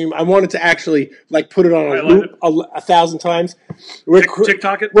live stream. I wanted to actually put it on a loop 1,000 times.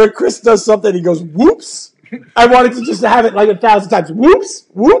 TikTok it? Where Chris does something, he goes, whoops. I wanted to just have it 1,000 times. Whoops,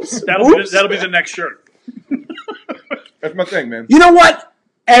 whoops, That'll be the next shirt. That's my thing, man. You know what?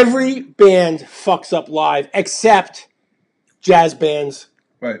 Every band fucks up live except jazz bands.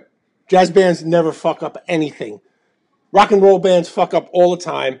 Right. Jazz bands never fuck up anything. Rock and roll bands fuck up all the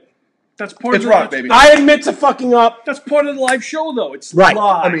time. That's part It's of rock, baby. I admit to fucking up. That's part of the live show, though. It's Right.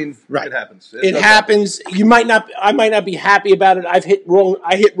 live. I mean, Right. it happens. It happens. I might not be happy about it. I hit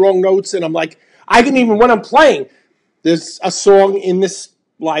wrong notes, and I'm like, I can even when I'm playing. There's a song in this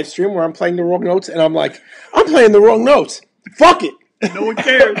live stream where I'm playing the wrong notes, and I'm like, I'm playing the wrong notes. Fuck it. No one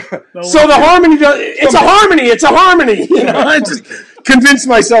cares. So the harmony, it's a harmony. It's a harmony. You know, I just convince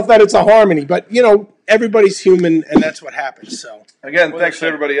myself that it's a harmony. But everybody's human, and that's what happens. So again, thanks to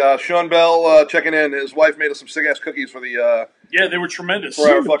everybody. Sean Bell checking in. His wife made us some sick ass cookies for the yeah, they were tremendous. for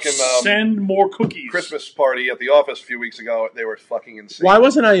our fucking send more cookies. Christmas party at the office a few weeks ago. They were fucking insane. why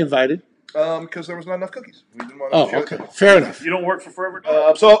wasn't I invited? Because there was not enough cookies. We didn't want to. Oh, share okay, the fair enough. You don't work for Forever.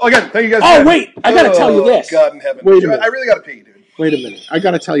 So again, thank you guys. Oh again. wait, I gotta tell you this. God in heaven. Wait a minute. I really gotta pee, dude. Wait a minute. I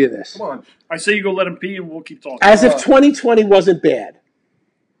gotta tell you this. Come on. I say you go let him pee, and we'll keep talking. As if 2020 wasn't bad.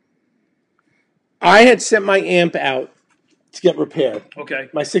 I had sent my amp out to get repaired. Okay.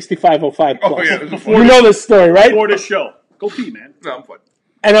 My 6505 Plus. Oh yeah. You know this story, right? Before this show, go pee, man. No, I'm fine.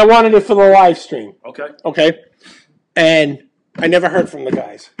 And I wanted it for the live stream. Okay. Okay? And I never heard from the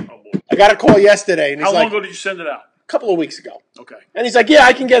guys. Oh boy. I got a call yesterday, and he's How long like, ago did you send it out? a couple of weeks ago. Okay. And he's like, yeah,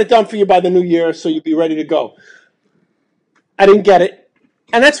 I can get it done for you by the new year, so you'll be ready to go. I didn't get it.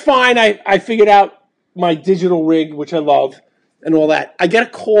 And that's fine. I figured out my digital rig, which I love, and all that. I get a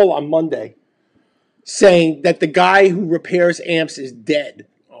call on Monday saying that the guy who repairs amps is dead.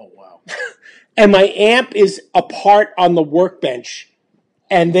 Oh wow. And my amp is apart on the workbench,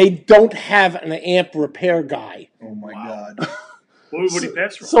 and they don't have an amp repair guy. Oh my God. What would he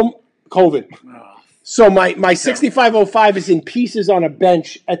pass from? So, COVID. Oh, So my 6505 is in pieces on a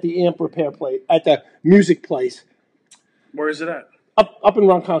bench at the amp repair place, at the music place, where is it at? up in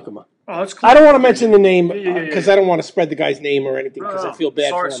Ronkonkoma. Oh, that's cool. I don't want to mention the name Yeah. because I don't want to spread the guy's name or anything because I feel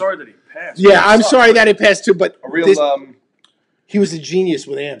bad for him. Sorry that he passed. passed. Yeah, I'm sorry that it passed too, but A real, he was a genius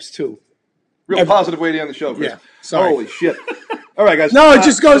with amps too. real positive way to end the show, Chris. Yeah, sorry. Holy shit. All right, guys. No, it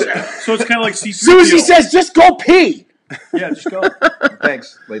just goes. So it's kind of like C3PO. Susie says, "Just go pee." Yeah, just go.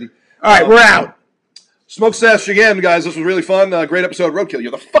 Thanks, lady. All right, we're out. Smoke Sesh again, guys. This was really fun. Great episode, Roadkill.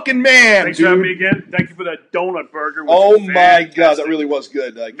 You're the fucking man, Thanks dude. for having me again. Thank you for that donut burger. Oh which was my fantastic. god, that really was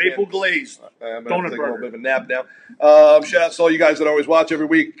good. Maple glazed I'm donut going to take a little burger. bit of a nap now. Shout outs to all you guys that always watch every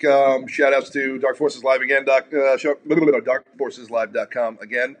week. Shout outs to Dark Forces Live again. DarkForcesLive.com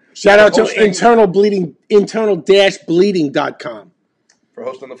again. Shout out to Hosting- internal-bleeding.com. for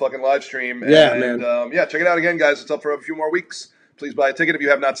hosting the fucking live stream. Yeah, and, man. Check it out again, guys. It's up for a few more weeks. Please buy a ticket if you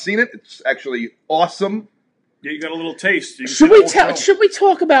have not seen it. It's actually awesome. Yeah, you got a little taste. You can Should see we the whole show. should we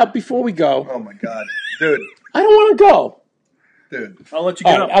talk about before we go? Oh my god, dude, I don't want to go. dude. I'll let you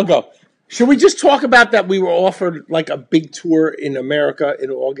All get right, up. I'll go. Should we just talk about that we were offered like a big tour in America in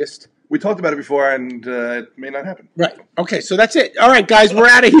August? We talked about it before, and it may not happen. Right. Okay, so that's it. All right, guys, we're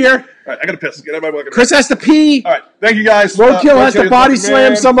out of here. All right, I gotta piss. Get out of my fucking. Chris has to pee. All right, thank you guys. Roadkill has you're to the body fucking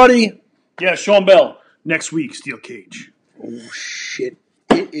slam man. somebody. Yeah, Sean Bell. Next week, Steel Cage. Oh, shit.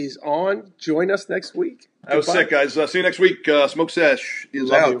 It is on. Join us next week. That was Goodbye. sick, guys. See you next week. Smoke Sesh is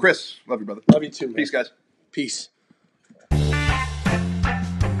Love out. you. Chris, love you, brother. Love you too, man. Peace, guys. Peace.